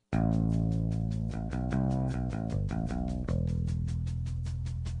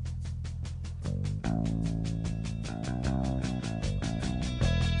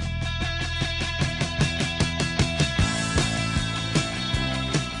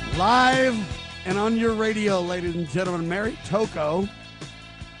 Live and on your radio, ladies and gentlemen, Mary Tocco.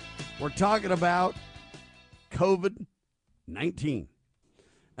 We're talking about COVID-19.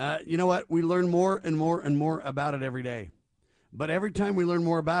 You know what? We learn more and more and more about it every day. But every time we learn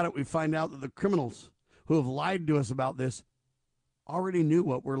more about it, we find out that the criminals who have lied to us about this already knew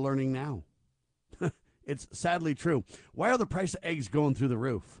what we're learning now. It's sadly true. Why are the price of eggs going through the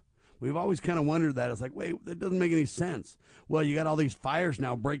roof? We've always kind of wondered that. It's like, wait, that doesn't make any sense. Well, you got all these fires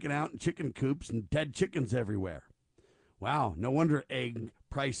now breaking out in chicken coops and dead chickens everywhere. Wow, no wonder egg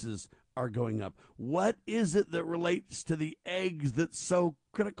prices are going up. What is it that relates to the eggs that's so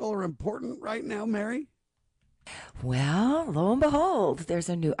critical or important right now, Mary? Well, lo and behold, there's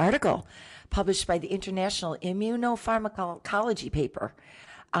a new article published by the International Immunopharmacology paper.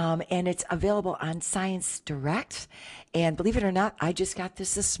 And it's available on Science Direct. And believe it or not, I just got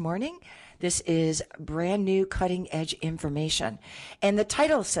this morning. This is brand new cutting edge information. And the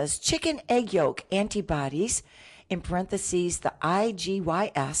title says chicken egg yolk antibodies, in parentheses, the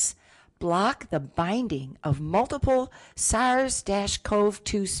IgYS, block the binding of multiple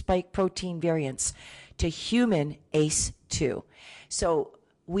SARS-CoV-2 spike protein variants to human ACE2. So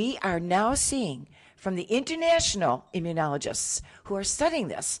we are now seeing from the international immunologists who are studying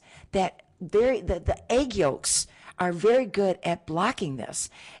this, that the egg yolks are very good at blocking this.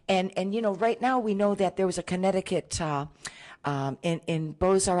 And you know, right now we know that there was a Connecticut, in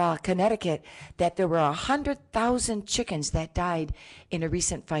Beauzarra, Connecticut, that there were 100,000 chickens that died in a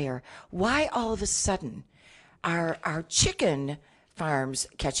recent fire. Why all of a sudden are our chicken farms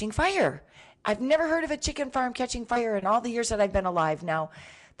catching fire? I've never heard of a chicken farm catching fire in all the years that I've been alive. Now,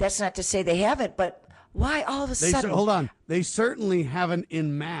 that's not to say they haven't, but Why all of a sudden? Hold on. They certainly haven't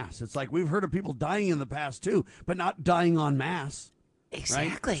in mass. It's like we've heard of people dying in the past too, but not dying en masse.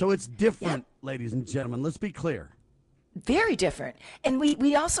 Exactly. Right? So it's different, ladies and gentlemen. Let's be clear. Very different. And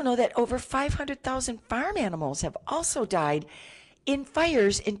we also know that over 500,000 farm animals have also died in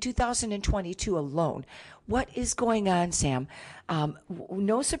fires in 2022 alone. What is going on, Sam?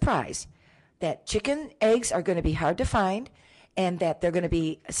 No surprise that chicken eggs are going to be hard to find and that they're going to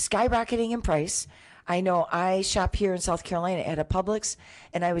be skyrocketing in price. I know I shop here in South Carolina at a Publix,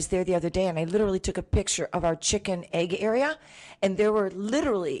 and I was there the other day, and I literally took a picture of our chicken egg area, and there were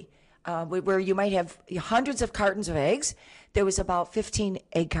literally, where you might have hundreds of cartons of eggs, there was about 15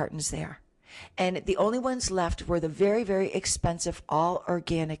 egg cartons there. And the only ones left were the very, very expensive all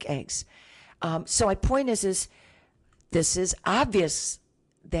organic eggs. So my point is this is obvious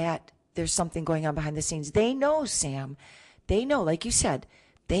that there's something going on behind the scenes. They know, Sam. They know, like you said,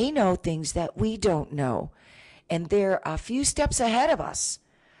 they know things that we don't know. And they're a few steps ahead of us.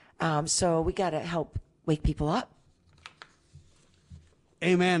 So we got to help wake people up.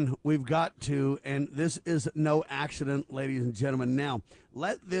 Amen. We've got to, and this is no accident, ladies and gentlemen. Now,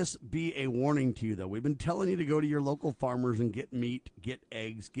 let this be a warning to you, though. We've been telling you to go to your local farmers and get meat, get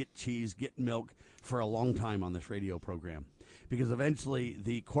eggs, get cheese, get milk for a long time on this radio program. Because eventually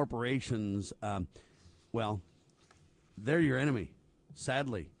the corporations, they're your enemy.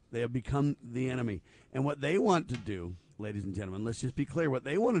 Sadly, they have become the enemy. And what they want to do, ladies and gentlemen, let's just be clear. What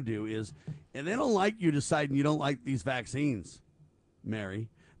they want to do is, and they don't like you deciding you don't like these vaccines, Mary.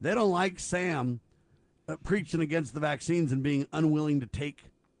 They don't like Sam preaching against the vaccines and being unwilling to take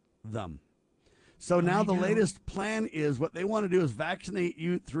them. So now the latest plan is what they want to do is vaccinate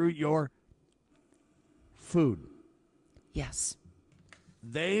you through your food. Yes.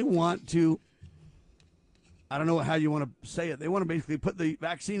 They want to, I don't know how you want to say it. They want to basically put the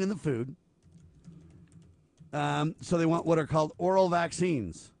vaccine in the food. So they want what are called oral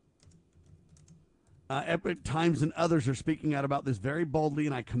vaccines. Epoch Times and others are speaking out about this very boldly,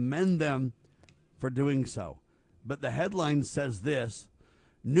 and I commend them for doing so. But the headline says this: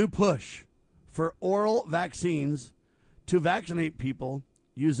 new push for oral vaccines to vaccinate people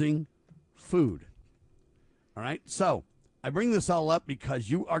using food. All right, so I bring this all up because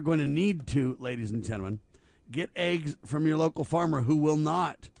you are going to need to, ladies and gentlemen, get eggs from your local farmer who will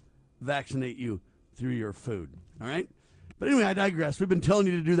not vaccinate you through your food. All right? But anyway, I digress. We've been telling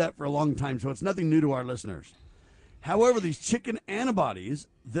you to do that for a long time, so it's nothing new to our listeners. However, these chicken antibodies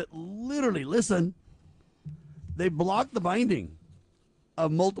that literally, listen, they block the binding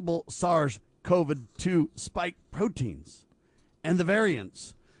of multiple SARS-CoV-2 spike proteins and the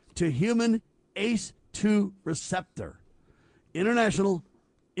variants to human ACE2 receptor. International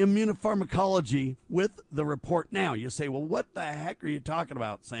Immunopharmacology with the report. Now, you say, well, what the heck are you talking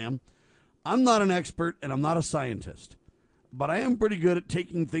about, Sam? I'm not an expert and I'm not a scientist, but I am pretty good at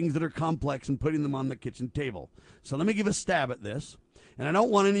taking things that are complex and putting them on the kitchen table. So let me give a stab at this. And I don't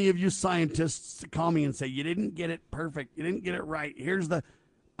want any of you scientists to call me and say, you didn't get it perfect. You didn't get it right.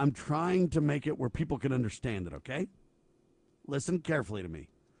 I'm trying to make it where people can understand it, okay? Listen carefully to me.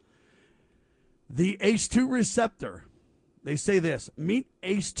 The ACE2 receptor, they say this, meet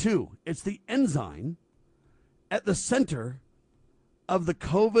ACE2. It's the enzyme at the center of the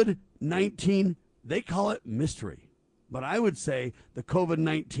COVID-19, they call it mystery, but I would say the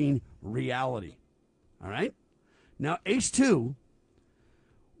COVID-19 reality. All right? Now, ACE2,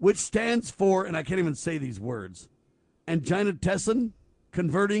 which stands for, and I can't even say these words, angiotensin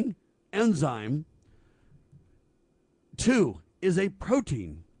converting enzyme 2 is a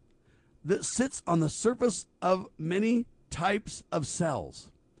protein that sits on the surface of many types of cells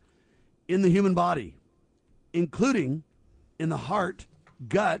in the human body, including in the heart,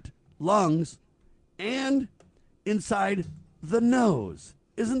 gut, lungs, and inside the nose.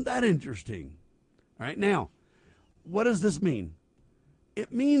 Isn't that interesting? All right, now, what does this mean?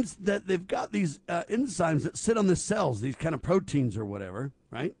 It means that they've got these enzymes that sit on the cells, these kind of proteins or whatever,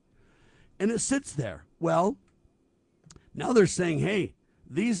 right? And it sits there. Well, now they're saying, hey,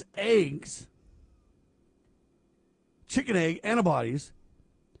 these eggs, chicken egg antibodies,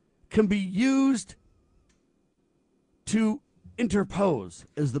 can be used to interpose,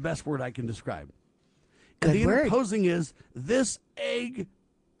 is the best word I can describe. And the interposing is this egg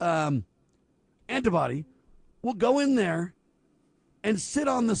antibody will go in there and sit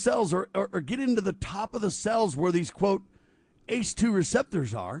on the cells or get into the top of the cells where these, quote, ACE2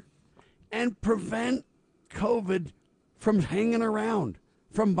 receptors are and prevent COVID from hanging around,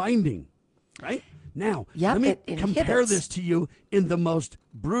 from binding, right? Now, let me compare this to you in the most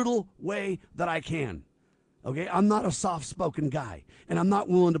brutal way that I can. Okay, I'm not a soft-spoken guy, and I'm not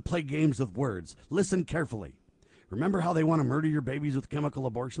willing to play games with words. Listen carefully. Remember how they want to murder your babies with chemical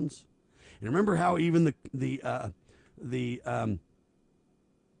abortions? And remember how even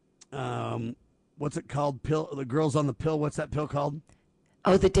what's it called? Pill. The girls on the pill. What's that pill called?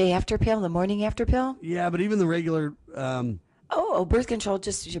 Oh, the day after pill, the morning after pill. Yeah, but even the regular. Birth control,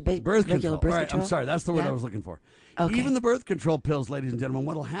 just your regular control. birth All right, control. I'm sorry, that's the word I was looking for. Okay. Even the birth control pills, ladies and gentlemen,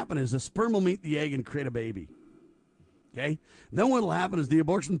 what will happen is the sperm will meet the egg and create a baby. Okay? Then what will happen is the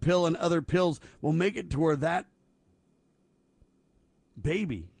abortion pill and other pills will make it to where that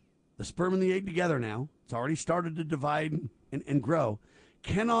baby, the sperm and the egg together now, it's already started to divide and grow,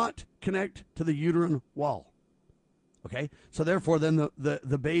 cannot connect to the uterine wall. Okay? So therefore, then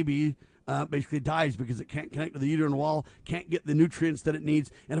the baby basically dies because it can't connect to the uterine wall, can't get the nutrients that it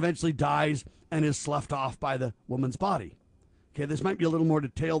needs, and eventually dies and is sloughed off by the woman's body. Okay, this might be a little more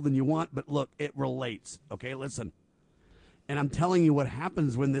detailed than you want, but look, it relates. Okay, listen. And I'm telling you what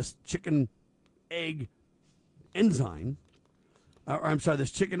happens when this chicken egg enzyme,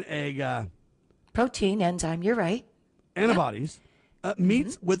 this chicken egg protein enzyme, you're right. Antibodies.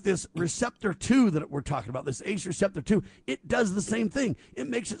 Meets with this receptor 2 that we're talking about, this ACE receptor 2, it does the same thing. It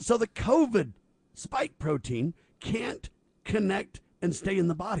makes it so the COVID spike protein can't connect and stay in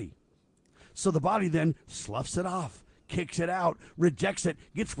the body. So the body then sloughs it off, kicks it out, rejects it,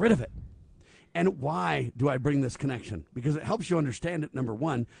 gets rid of it. And why do I bring this connection? Because it helps you understand it, number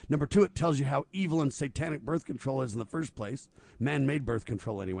one. Number two, it tells you how evil and satanic birth control is in the first place, man-made birth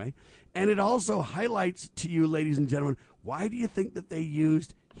control anyway. And it also highlights to you, ladies and gentlemen, why do you think that they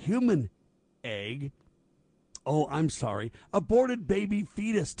used human egg, aborted baby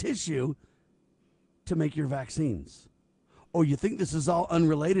fetus tissue to make your vaccines? Oh, you think this is all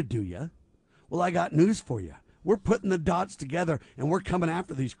unrelated, do you? Well, I got news for you. We're putting the dots together, and we're coming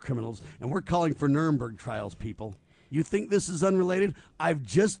after these criminals, and we're calling for Nuremberg trials, people. You think this is unrelated? I've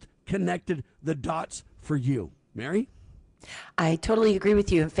just connected the dots for you. Mary? I totally agree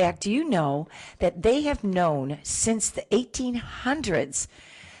with you. In fact, do you know that they have known since the 1800s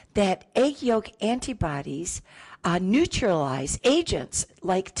that egg yolk antibodies neutralize agents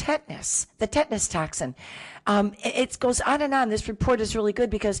like tetanus, the tetanus toxin. It goes on and on. This report is really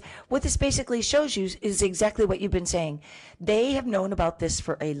good because what this basically shows you is exactly what you've been saying. They have known about this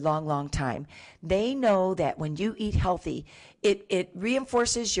for a long, long time. They know that when you eat healthy, it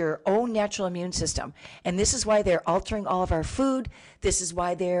reinforces your own natural immune system. And this is why they're altering all of our food. This is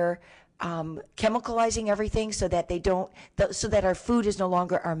why they're chemicalizing everything so that so that our food is no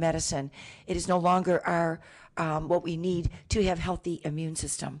longer our medicine. It is no longer our what we need to have healthy immune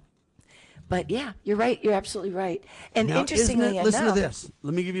system. But yeah, you're right. You're absolutely right. And now, interestingly enough, listen to this.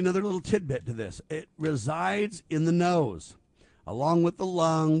 Let me give you another little tidbit to this. It resides in the nose, along with the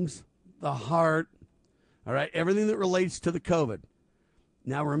lungs, the heart. All right, everything that relates to the COVID.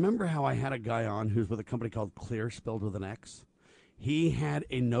 Now, remember how I had a guy on who's with a company called Clear, spelled with an X? He had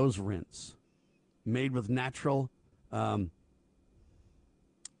a nose rinse made with natural. It's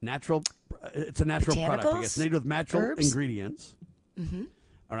a natural product, I guess, made with natural ingredients. Mm-hmm.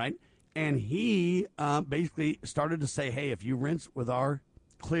 All right. And he basically started to say, hey, if you rinse with our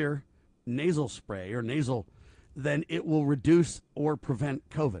Clear nasal spray or nasal, then it will reduce or prevent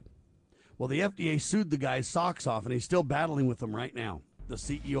COVID. Well, the FDA sued the guy's socks off, and he's still battling with them right now, the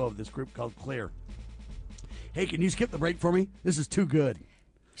CEO of this group called Clear. Hey, can you skip the break for me? This is too good.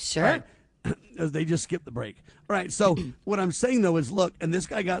 Sure. Right. They just skipped the break. All right, so what I'm saying, though, is look, and this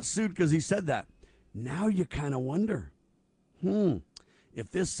guy got sued because he said that. Now you kind of wonder, if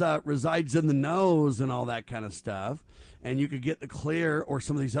this resides in the nose and all that kind of stuff, and you could get the Clear or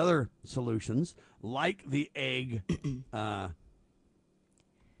some of these other solutions, like the egg,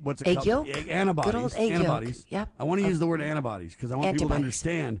 what's it egg called? Yolk? Egg antibodies. Good old egg antibodies. Yolk. Yep. I want to use the word antibodies because I want people to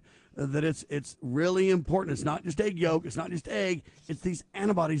understand that it's really important. It's not just egg yolk. It's not just egg. It's these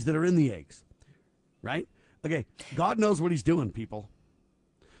antibodies that are in the eggs, right? Okay, God knows what he's doing, people.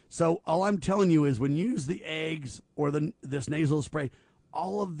 So all I'm telling you is when you use the eggs or this nasal spray,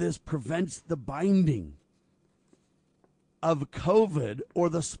 all of this prevents the binding of COVID or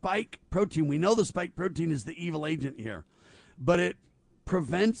the spike protein. We know the spike protein is the evil agent here, but it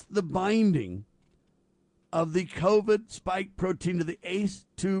prevents the binding of the COVID spike protein to the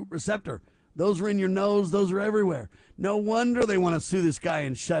ACE2 receptor. Those are in your nose. Those are everywhere. No wonder they want to sue this guy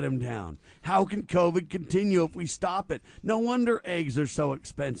and shut him down. How can COVID continue if we stop it? No wonder eggs are so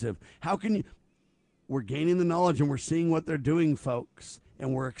expensive. How can you? We're gaining the knowledge and we're seeing what they're doing, folks,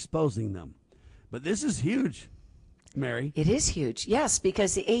 and we're exposing them. But this is huge, Mary. It is huge, yes,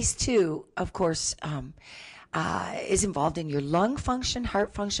 because the ACE2, of course, is involved in your lung function,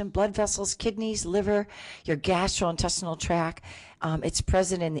 heart function, blood vessels, kidneys, liver, your gastrointestinal tract. It's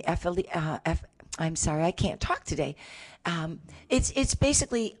present in the I'm sorry, I can't talk today. It's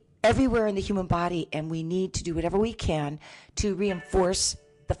basically everywhere in the human body, and we need to do whatever we can to reinforce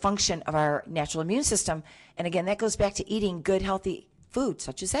the function of our natural immune system. And again, that goes back to eating good, healthy food,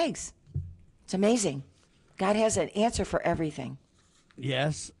 such as eggs. It's amazing. God has an answer for everything.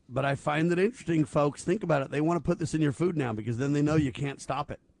 Yes, but I find that interesting, folks. Think about it. They want to put this in your food now because then they know you can't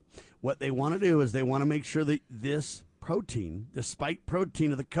stop it. What they want to do is they want to make sure that this protein, the spike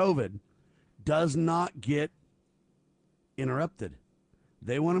protein of the COVID, does not get interrupted.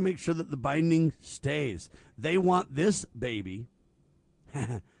 They want to make sure that the binding stays. They want this baby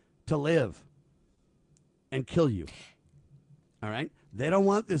to live and kill you. All right? They don't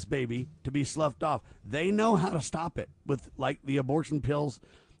want this baby to be sloughed off. They know how to stop it with, like, the abortion pills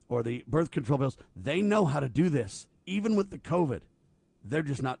or the birth control pills. They know how to do this, even with the COVID. They're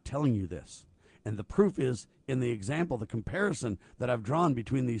just not telling you this. And the proof is in the example, the comparison that I've drawn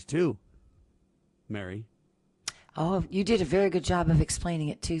between these two, Mary. Oh, you did a very good job of explaining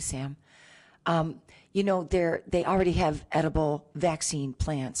it too, Sam. You know, they already have edible vaccine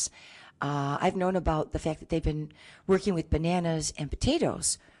plants. I've known about the fact that they've been working with bananas and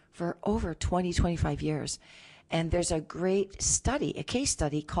potatoes for over 20, 25 years. And there's a great study, a case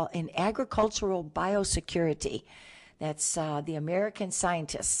study called In Agricultural Biosecurity. That's the American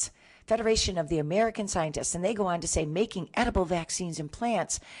Scientists, Federation of the American Scientists. And they go on to say making edible vaccines and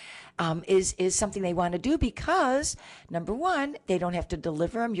plants is something they want to do because, number one, they don't have to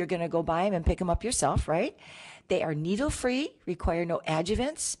deliver them. You're going to go buy them and pick them up yourself, right? They are needle-free, require no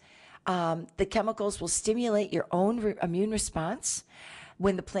adjuvants. The chemicals will stimulate your own immune response.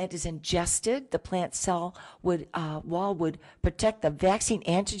 When the plant is ingested, the plant cell wall would protect the vaccine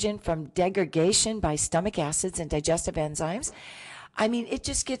antigen from degradation by stomach acids and digestive enzymes. I mean, it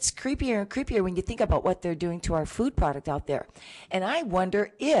just gets creepier and creepier when you think about what they're doing to our food product out there. And I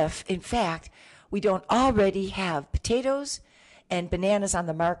wonder if, in fact, we don't already have potatoes and bananas on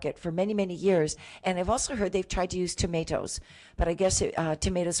the market for many, many years. And I've also heard they've tried to use tomatoes, but I guess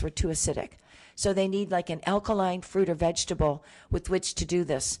tomatoes were too acidic. So they need like an alkaline fruit or vegetable with which to do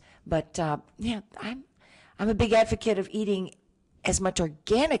this. But yeah, I'm a big advocate of eating as much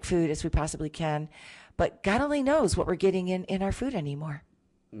organic food as we possibly can. But God only knows what we're getting in our food anymore.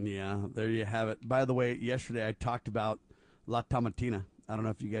 Yeah, there you have it. By the way, yesterday I talked about La Tomatina. I don't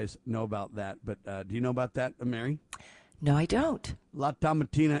know if you guys know about that, but do you know about that, Mary? No, I don't. La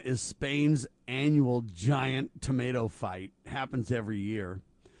Tomatina is Spain's annual giant tomato fight. Happens every year.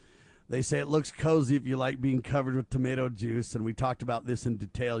 They say it looks cozy if you like being covered with tomato juice, and we talked about this in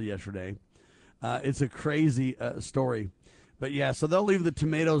detail yesterday. It's a crazy story. But yeah, so they'll leave the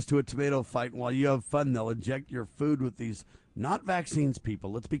tomatoes to a tomato fight, and while you have fun, they'll inject your food with these, not vaccines,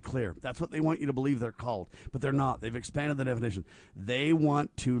 people. Let's be clear. That's what they want you to believe they're called, but they're not. They've expanded the definition. They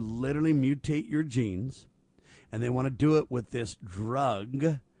want to literally mutate your genes, and they want to do it with this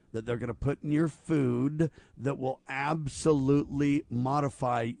drug that they're going to put in your food that will absolutely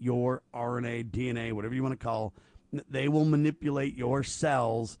modify your RNA, DNA, whatever you want to call. They will manipulate your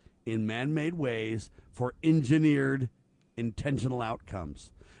cells in man-made ways for engineered intentional outcomes.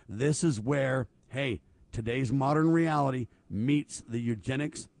 This is where, hey, today's modern reality meets the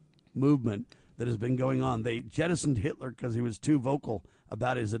eugenics movement that has been going on. They jettisoned Hitler because he was too vocal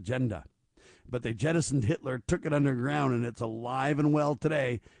about his agenda. But they jettisoned Hitler, took it underground, and it's alive and well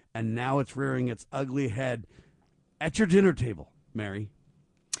today, and now it's rearing its ugly head at your dinner table, Mary.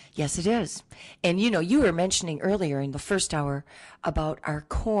 Yes, it is. And, you know, you were mentioning earlier in the first hour about our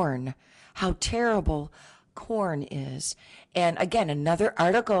corn, how terrible corn is. And again, another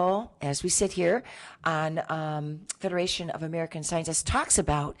article, as we sit here on Federation of American Scientists, talks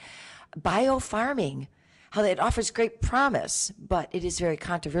about biofarming, how it offers great promise, but it is very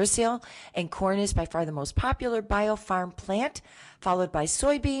controversial, and corn is by far the most popular biofarm plant, followed by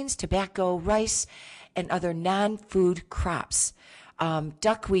soybeans, tobacco, rice, and other non-food crops.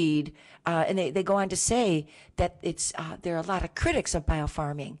 Duckweed, and they go on to say that there are a lot of critics of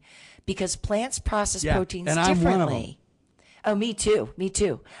biofarming because plants process proteins differently. I'm one of them. Oh, me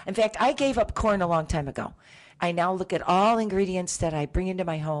too. In fact, I gave up corn a long time ago. I now look at all ingredients that I bring into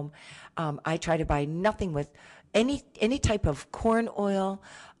my home. I try to buy nothing with any type of corn oil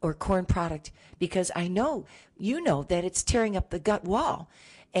or corn product because I know, that it's tearing up the gut wall.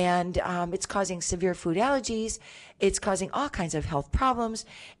 And it's causing severe food allergies. It's causing all kinds of health problems.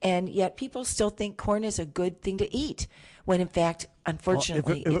 And yet people still think corn is a good thing to eat, when in fact,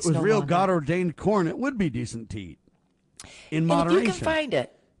 unfortunately, if it was no real longer. God-ordained corn, it would be decent to eat in moderation. And if you can find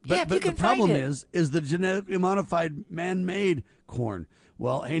it, But the problem is the genetically modified man-made corn.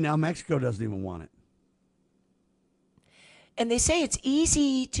 Well, hey, now Mexico doesn't even want it. And they say it's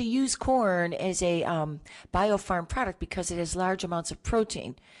easy to use corn as a biofarm product because it has large amounts of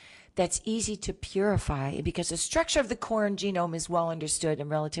protein. That's easy to purify because the structure of the corn genome is well understood and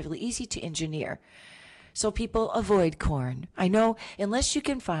relatively easy to engineer. So people avoid corn. I know unless you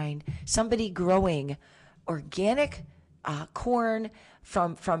can find somebody growing organic corn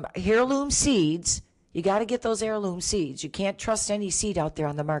from heirloom seeds, you got to get those heirloom seeds. You can't trust any seed out there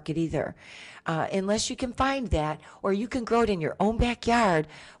on the market either. Unless you can find that, or you can grow it in your own backyard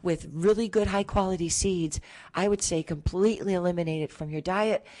with really good high quality seeds, I would say completely eliminate it from your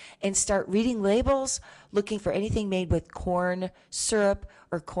diet and start reading labels, looking for anything made with corn syrup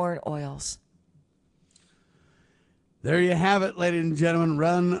or corn oils. There you have it, ladies and gentlemen.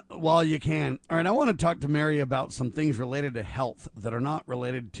 Run while you can. All right, I want to talk to Mary about some things related to health that are not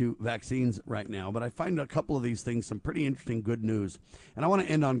related to vaccines right now, but I find a couple of these things some pretty interesting good news. And I want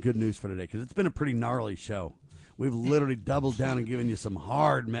to end on good news for today because it's been a pretty gnarly show. We've literally doubled down and given you some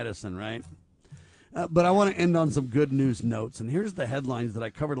hard medicine, right? But I want to end on some good news notes. And here's the headlines that I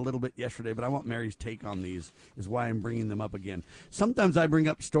covered a little bit yesterday, but I want Mary's take on these, is why I'm bringing them up again. Sometimes I bring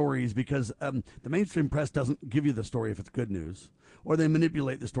up stories because the mainstream press doesn't give you the story if it's good news, or they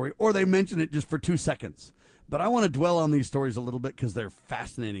manipulate the story, or they mention it just for 2 seconds. But I want to dwell on these stories a little bit because they're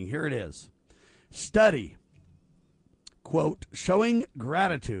fascinating. Here it is. Study, quote, showing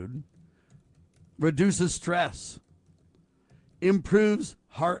gratitude reduces stress, improves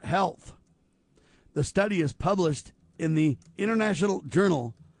heart health. The study is published in the International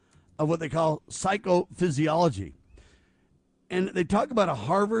Journal of what they call Psychophysiology. And they talk about a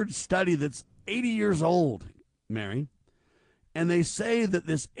Harvard study that's 80 years old, Mary. And they say that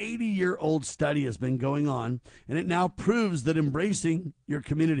this 80-year-old study has been going on, and it now proves that embracing your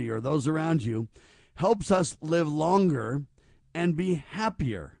community or those around you helps us live longer and be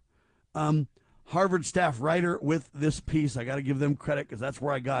happier. Harvard staff writer with this piece. I got to give them credit because that's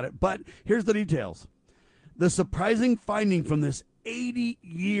where I got it. But here's the details. The surprising finding from this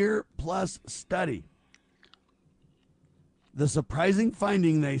 80-year-plus study. The surprising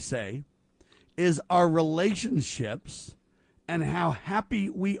finding, they say, is our relationships and how happy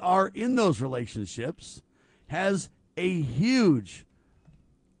we are in those relationships has a huge,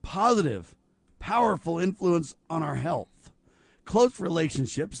 positive, powerful influence on our health. Close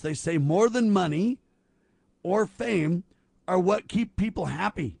relationships, they say, more than money or fame, are what keep people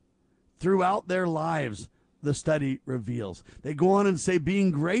happy throughout their lives, the study reveals. They go on and say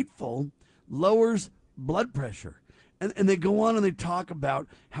being grateful lowers blood pressure. And they go on and they talk about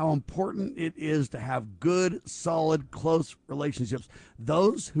how important it is to have good, solid, close relationships.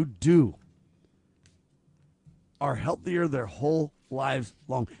 Those who do are healthier their whole lives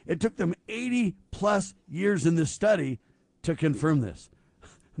long. It took them 80-plus years in this study to confirm this.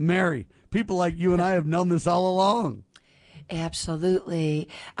 Mary, people like you and I have known this all along. Absolutely.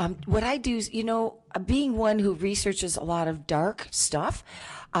 What I do is, being one who researches a lot of dark stuff,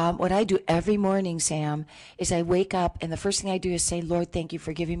 what I do every morning, Sam, is I wake up and the first thing I do is say, Lord, thank you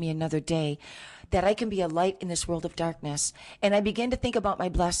for giving me another day, that I can be a light in this world of darkness. And I begin to think about my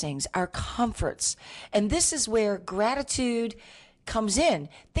blessings, our comforts. And this is where gratitude comes in.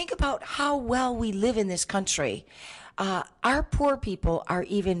 Think about how well we live in this country. Our poor people are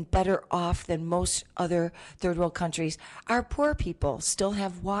even better off than most other third world countries. Our poor people still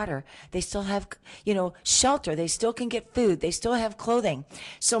have water. They still have, shelter. They still can get food. They still have clothing.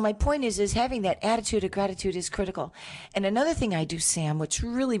 So my point is having that attitude of gratitude is critical. And another thing I do, Sam, which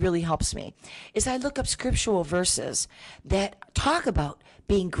really, really helps me, is I look up scriptural verses that talk about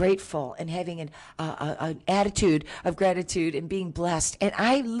being grateful and having an attitude of gratitude and being blessed. And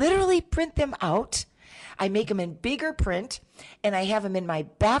I literally print them out. I make them in bigger print, and I have them in my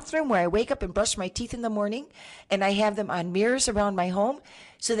bathroom where I wake up and brush my teeth in the morning, and I have them on mirrors around my home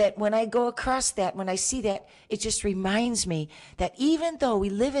so that when I go across that, when I see that, it just reminds me that even though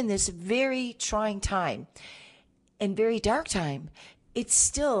we live in this very trying time and very dark time, it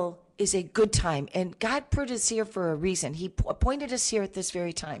still is a good time. And God put us here for a reason. He appointed us here at this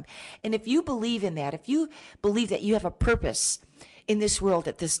very time. And if you believe in that, if you believe that you have a purpose in this world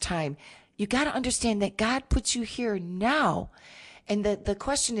at this time, you got to understand that God puts you here now. And the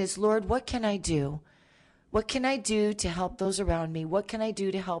question is, Lord, what can I do? What can I do to help those around me? What can I do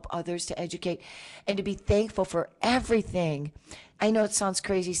to help others, to educate, and to be thankful for everything? I know it sounds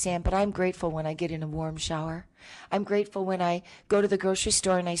crazy, Sam, but I'm grateful when I get in a warm shower. I'm grateful when I go to the grocery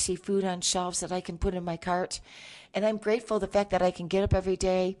store and I see food on shelves that I can put in my cart. And I'm grateful the fact that I can get up every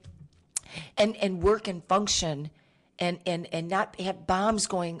day and work and function and not have bombs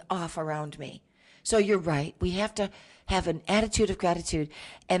going off around me. So you're right. We have to have an attitude of gratitude.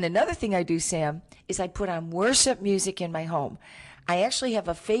 And another thing I do, Sam, is I put on worship music in my home. I actually have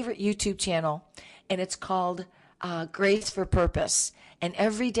a favorite YouTube channel, and it's called Grace for Purpose. And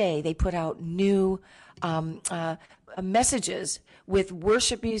every day they put out new messages with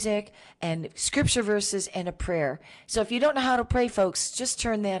worship music and scripture verses and a prayer. So if you don't know how to pray, folks, just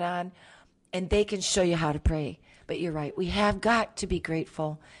turn that on, and they can show you how to pray. But you're right. We have got to be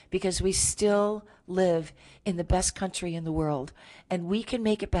grateful because we still live in the best country in the world, and we can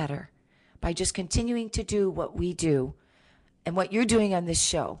make it better by just continuing to do what we do and what you're doing on this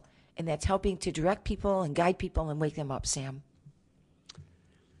show, and that's helping to direct people and guide people and wake them up, Sam.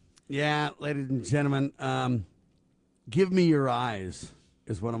 Yeah, ladies and gentlemen, Give Me Your Eyes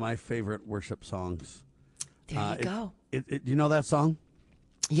is one of my favorite worship songs. There you go. Do you know that song?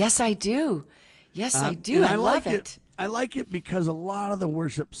 Yes, I do. Yes, I do. I love it. I like it because a lot of the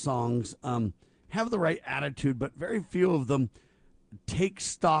worship songs have the right attitude, but very few of them take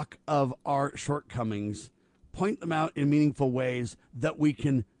stock of our shortcomings, point them out in meaningful ways that we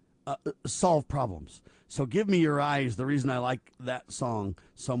can solve problems. So Give Me Your Eyes, the reason I like that song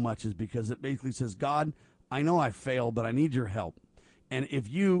so much is because it basically says, God, I know I fail, but I need your help. And if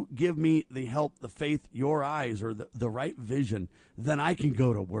you give me the help, the faith, your eyes, or the right vision, then I can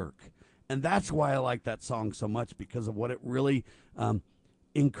go to work. And that's why I like that song so much, because of what it really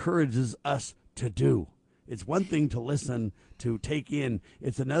encourages us to do. It's one thing to listen, to take in.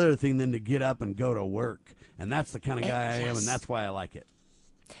 It's another thing then to get up and go to work. And that's the kind of guy I am, and that's why I like it.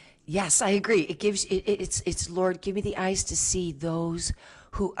 Yes, I agree. It gives it's Lord, give me the eyes to see those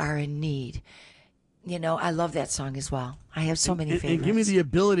who are in need. You know, I love that song as well. I have so many favorites. And give me the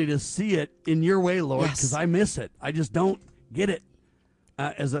ability to see it in your way, Lord, because I miss it. I just don't get it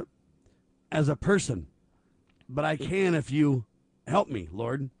as a person. But I can if you help me,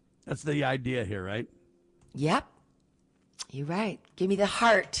 Lord. That's the idea here, right? Yep. You're right. Give me the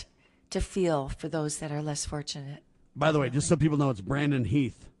heart to feel for those that are less fortunate. By the way, just so people know, it's Brandon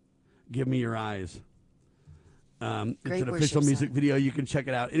Heath. Give Me Your Eyes. It's an official music video. You can check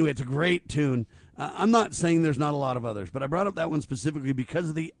it out. Anyway, it's a great tune. I'm not saying there's not a lot of others, but I brought up that one specifically because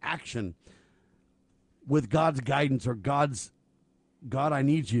of the action with God's guidance or God, I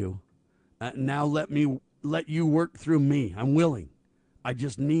need you. Now let you work through me. I'm willing. I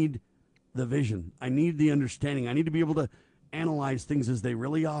just need the vision. I need the understanding. I need to be able to analyze things as they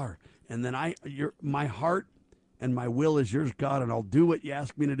really are. And then my heart and my will is yours, God, and I'll do what you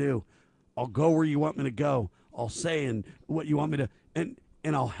ask me to do. I'll go where you want me to go. I'll say and what you want me to, and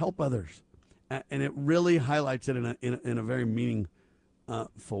I'll help others. And it really highlights it in a very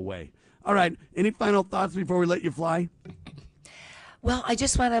meaningful way. All right. Any final thoughts before we let you fly? Well, I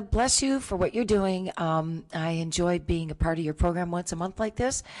just want to bless you for what you're doing. I enjoy being a part of your program once a month like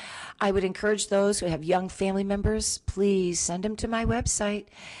this. I would encourage those who have young family members, please send them to my website.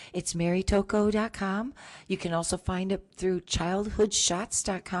 It's marytoko.com. You can also find it through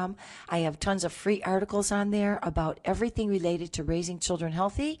childhoodshots.com. I have tons of free articles on there about everything related to raising children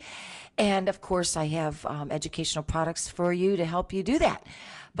healthy. And, of course, I have educational products for you to help you do that.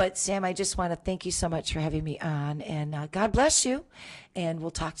 But, Sam, I just want to thank you so much for having me on, and God bless you, and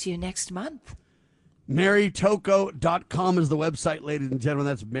we'll talk to you next month. MaryTocco.com is the website, ladies and gentlemen.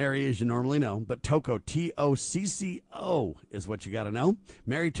 That's Mary, as you normally know, but Tocco, Tocco, is what you got to know.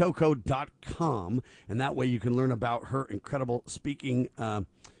 MaryTocco.com, and that way you can learn about her incredible speaking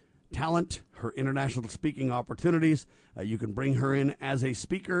talent, her international speaking opportunities. You can bring her in as a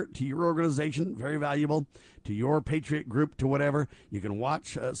speaker to your organization, very valuable, to your Patriot group, to whatever. You can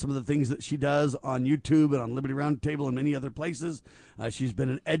watch some of the things that she does on YouTube and on Liberty Roundtable and many other places. She's been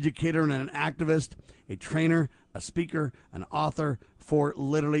an educator and an activist, a trainer, a speaker, an author for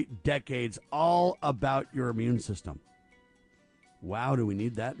literally decades, all about your immune system. Wow, do we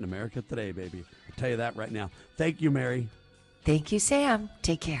need that in America today, baby? I'll tell you that right now. Thank you, Mary. Thank you, Sam.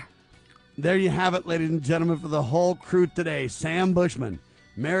 Take care. There you have it, ladies and gentlemen, for the whole crew today. Sam Bushman,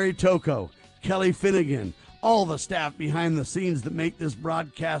 Mary Tocco, Kelly Finnegan, all the staff behind the scenes that make this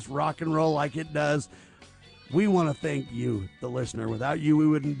broadcast rock and roll like it does. We want to thank you, the listener. Without you, we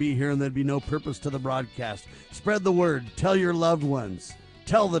wouldn't be here, and there'd be no purpose to the broadcast. Spread the word. Tell your loved ones.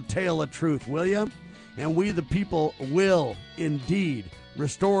 Tell the tale of truth, will you? And we, the people, will indeed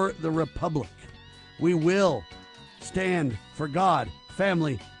restore the republic. We will stand for God,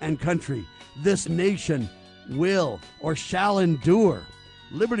 family, and country. This nation will or shall endure.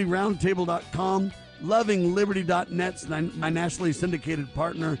 LibertyRoundtable.com, LovingLiberty.net's my nationally syndicated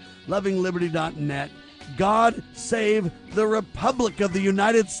partner, LovingLiberty.net. God save the Republic of the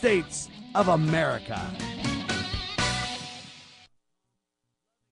United States of America.